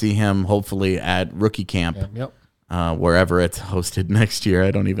get to see him hopefully at Rookie Camp, wherever it's hosted next year.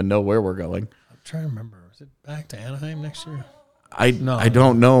 I don't even know where we're going. I'm trying to remember. Is it back to Anaheim next year? I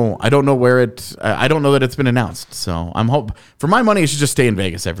don't know. I don't know where it. I don't know that it's been announced. So for my money, it should just stay in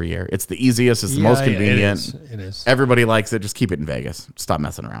Vegas every year. It's the easiest. It's the most convenient. It is. Everybody likes it. Just keep it in Vegas. Stop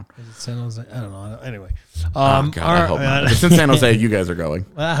messing around. Is it San Jose? I don't know. Anyway. God, I hope not. If it's in San Jose, you guys are going.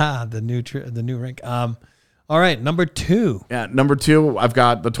 The new rink. All right, number 2. Yeah, number 2. I've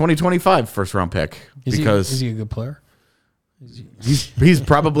got the 2025 first-round pick. Is he a good player? He's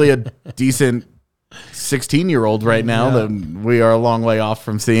probably a decent 16-year-old right now that we are a long way off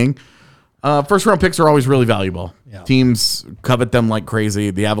from seeing. First-round picks are always really valuable. Yeah. Teams covet them like crazy.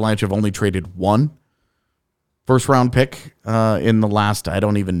 The Avalanche have only traded 1 first-round pick in the last, I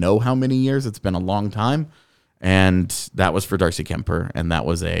don't even know how many years. It's been a long time. And that was for Darcy Kemper. And that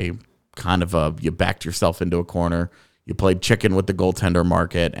was a kind of you backed yourself into a corner. You played chicken with the goaltender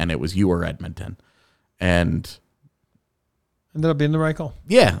market, and it was you or Edmonton. And ended up being the right call.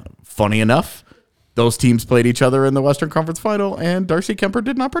 Yeah. Funny enough, those teams played each other in the Western Conference Final, and Darcy Kemper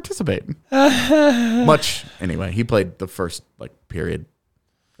did not participate. Much. Anyway, he played the first period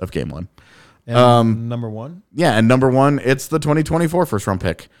of game 1. And number 1? Yeah, and number 1, it's the 2024 first-round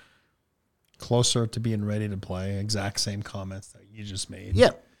pick. Closer to being ready to play. Exact same comments that you just made.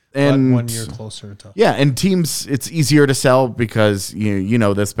 Yeah. And 1 year closer to. Yeah, and teams, it's easier to sell because you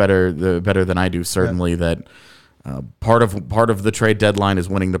know this better than I do, certainly, that part of the trade deadline is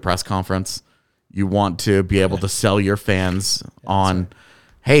winning the press conference. You want to be able to sell your fans on,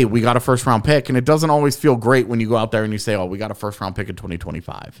 hey, we got a first-round pick, and it doesn't always feel great when you go out there and you say, oh, we got a first-round pick in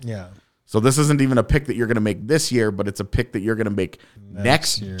 2025. Yeah. So this isn't even a pick that you're going to make this year, but it's a pick that you're going to make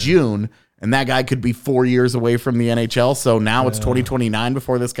next June, and that guy could be 4 years away from the NHL. So now it's 2029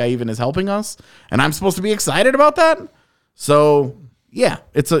 before this guy even is helping us, and I'm supposed to be excited about that. So yeah,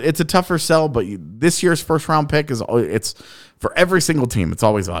 it's a tougher sell, but this year's first round pick it's for every single team. It's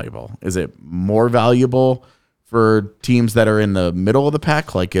always valuable. Is it more valuable for teams that are in the middle of the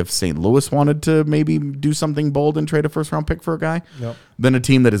pack, like if St. Louis wanted to maybe do something bold and trade a first round pick for a guy, than a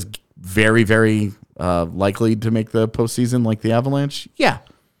team that is very, very likely to make the postseason, like the Avalanche? Yeah,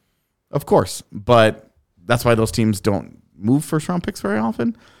 of course. But that's why those teams don't move first round picks very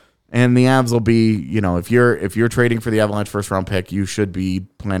often. And the Avs will be, if you're trading for the Avalanche first round pick, you should be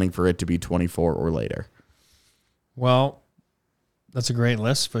planning for it to be 24 or later. Well, that's a great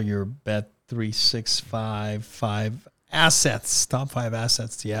list for your Bet365 assets, top 5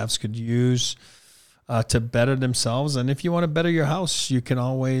 assets the Avs could use to better themselves. And if you want to better your house, you can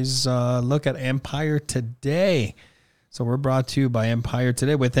always look at Empire Today. So we're brought to you by Empire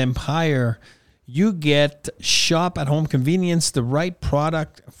Today. With Empire, you get shop at home convenience, the right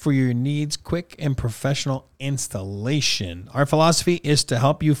product for your needs, quick and professional installation. Our philosophy is to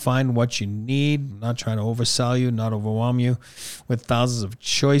help you find what you need, not trying to oversell you, not overwhelm you with thousands of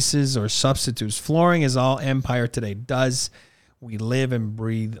choices or substitutes. Flooring is all Empire Today does. We live and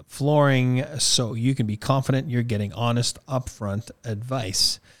breathe flooring, so you can be confident you're getting honest, upfront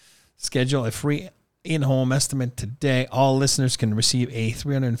advice. Schedule a free in-home estimate today. All listeners can receive a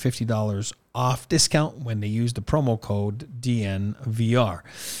 $350 off discount when they use the promo code DNVR.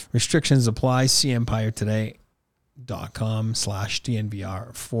 Restrictions apply. See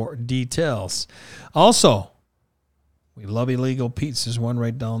EmpireToday.com/DNVR for details. Also, we love Illegal Pete's. There's one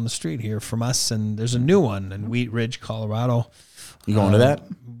right down the street here from us, and there's a new one in Wheat Ridge, Colorado. You going to that?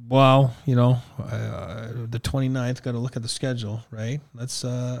 Well, the 29th, got to look at the schedule, right? That's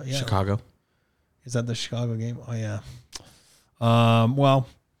Chicago. Is that the Chicago game? Oh, yeah. Well,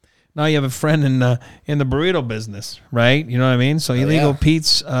 now you have a friend in the burrito business, right? You know what I mean? So Illegal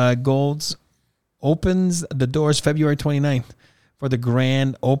Pete's Golds opens the doors February 29th for the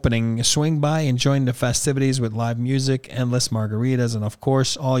grand opening. Swing by and join the festivities with live music, endless margaritas, and, of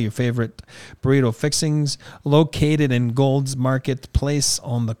course, all your favorite burrito fixings. Located in Gold's Marketplace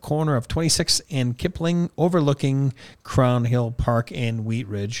on the corner of 26th and Kipling, overlooking Crown Hill Park in Wheat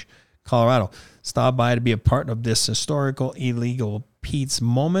Ridge, Colorado. Stop by to be a part of this historical Illegal Pete's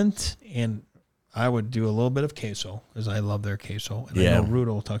moment. And I would do a little bit of queso because I love their queso. And I know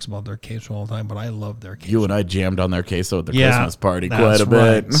Rudo talks about their queso all the time, but I love their queso. You and I jammed on their queso at the Christmas party quite a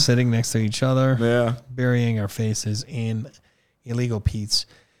bit. Right. Sitting next to each other, burying our faces in Illegal Pete's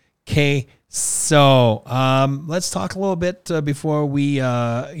queso. Let's talk a little bit before we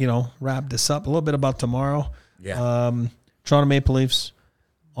wrap this up. A little bit about tomorrow. Toronto Maple Leafs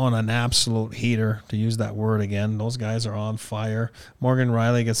on an absolute heater, to use that word again. Those guys are on fire. Morgan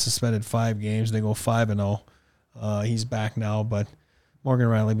Riley gets suspended 5 games. They go 5-0. He's back now, but Morgan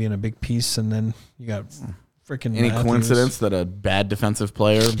Riley being a big piece, and then you got freaking Any Matthews. coincidence that a bad defensive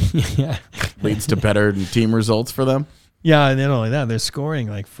player leads to better team results for them? Yeah, and not only that, they're scoring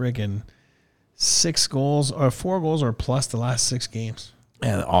like freaking 6 goals or 4 goals or plus the last 6 games.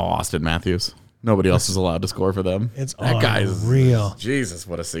 Yeah, all Austin Matthews. Nobody else is allowed to score for them. It's that guy's real. Jesus,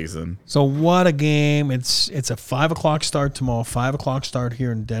 what a season! So what a game! It's a 5:00 start tomorrow. 5:00 start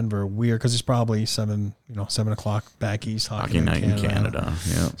here in Denver. Weird because it's probably 7:00 back east. Hockey night in Canada.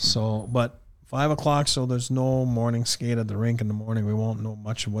 Yeah. So, but 5:00. So there's no morning skate at the rink in the morning. We won't know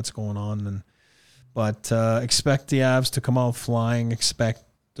much of what's going on. But expect the Avs to come out flying. Expect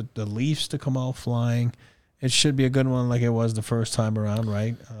the Leafs to come out flying. It should be a good one like it was the first time around,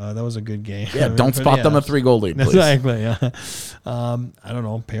 right? That was a good game. Yeah, don't spot them a 3-goal lead, please. Exactly, yeah. I don't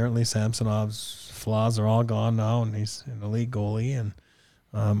know. Apparently Samsonov's flaws are all gone now, and he's an elite goalie, and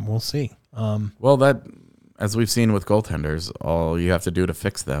we'll see. Well, that, as we've seen with goaltenders, all you have to do to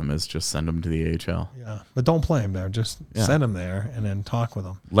fix them is just send them to the AHL. Yeah, but don't play him there. Just send him there and then talk with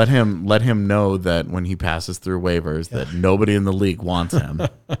him. Let him know that when he passes through waivers that nobody in the league wants him.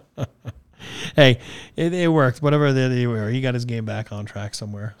 Hey, it worked. Whatever they were, he got his game back on track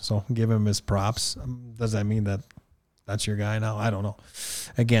somewhere. So give him his props. Does that mean that that's your guy now? I don't know.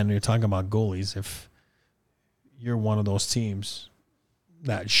 Again, you're talking about goalies. If you're one of those teams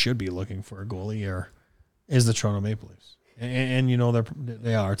that should be looking for a goalie, or is the Toronto Maple Leafs, and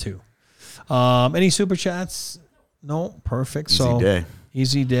they are too. Any super chats? No, perfect.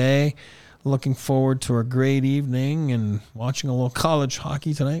 Easy day. Looking forward to a great evening and watching a little college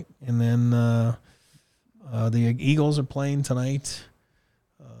hockey tonight. And then the Eagles are playing tonight.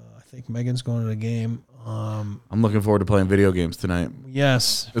 I think Megan's going to the game. I'm looking forward to playing video games tonight.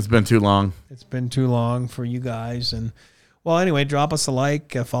 Yes. It's been too long. It's been too long for you guys. And, well, anyway, drop us a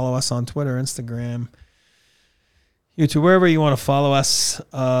like. Follow us on Twitter, Instagram, YouTube, wherever you want to follow us.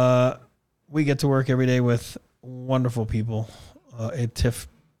 We get to work every day with wonderful people at TIFF.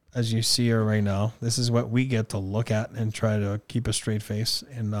 As you see her right now, this is what we get to look at and try to keep a straight face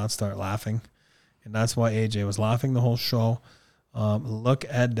and not start laughing. And that's why AJ was laughing the whole show. Look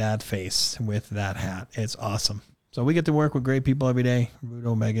at that face with that hat. It's awesome. So we get to work with great people every day.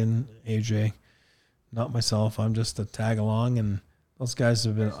 Rudo, Megan, AJ, not myself. I'm just a tag along, and those guys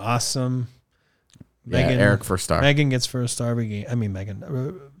have been awesome. Yeah, Megan, Eric first star. Megan gets first star every game. I mean,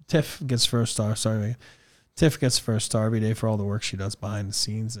 Tiff gets first star. Sorry, Megan. Tiff gets first star every day for all the work she does behind the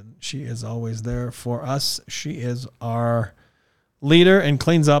scenes, and she is always there for us. She is our leader and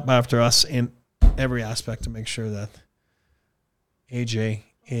cleans up after us in every aspect to make sure that AJ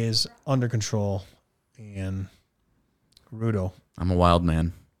is under control. And Rudo. I'm a wild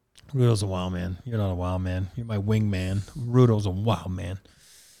man. Rudo's a wild man. You're not a wild man. You're my wing man. Rudo's a wild man.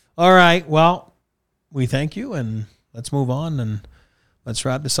 All right, well, we thank you, and let's move on, and let's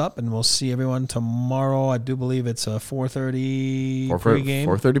wrap this up, and we'll see everyone tomorrow. I do believe it's a 4:30 pregame.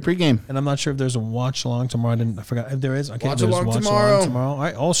 4:30 pregame. And I'm not sure if there's a watch along tomorrow. I forgot if there is. Okay, watch along tomorrow. All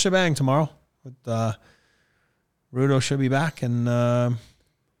right, all shebang tomorrow. With Rudo should be back, and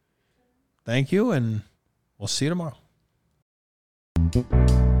thank you, and we'll see you tomorrow.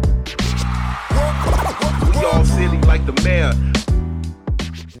 like the mayor.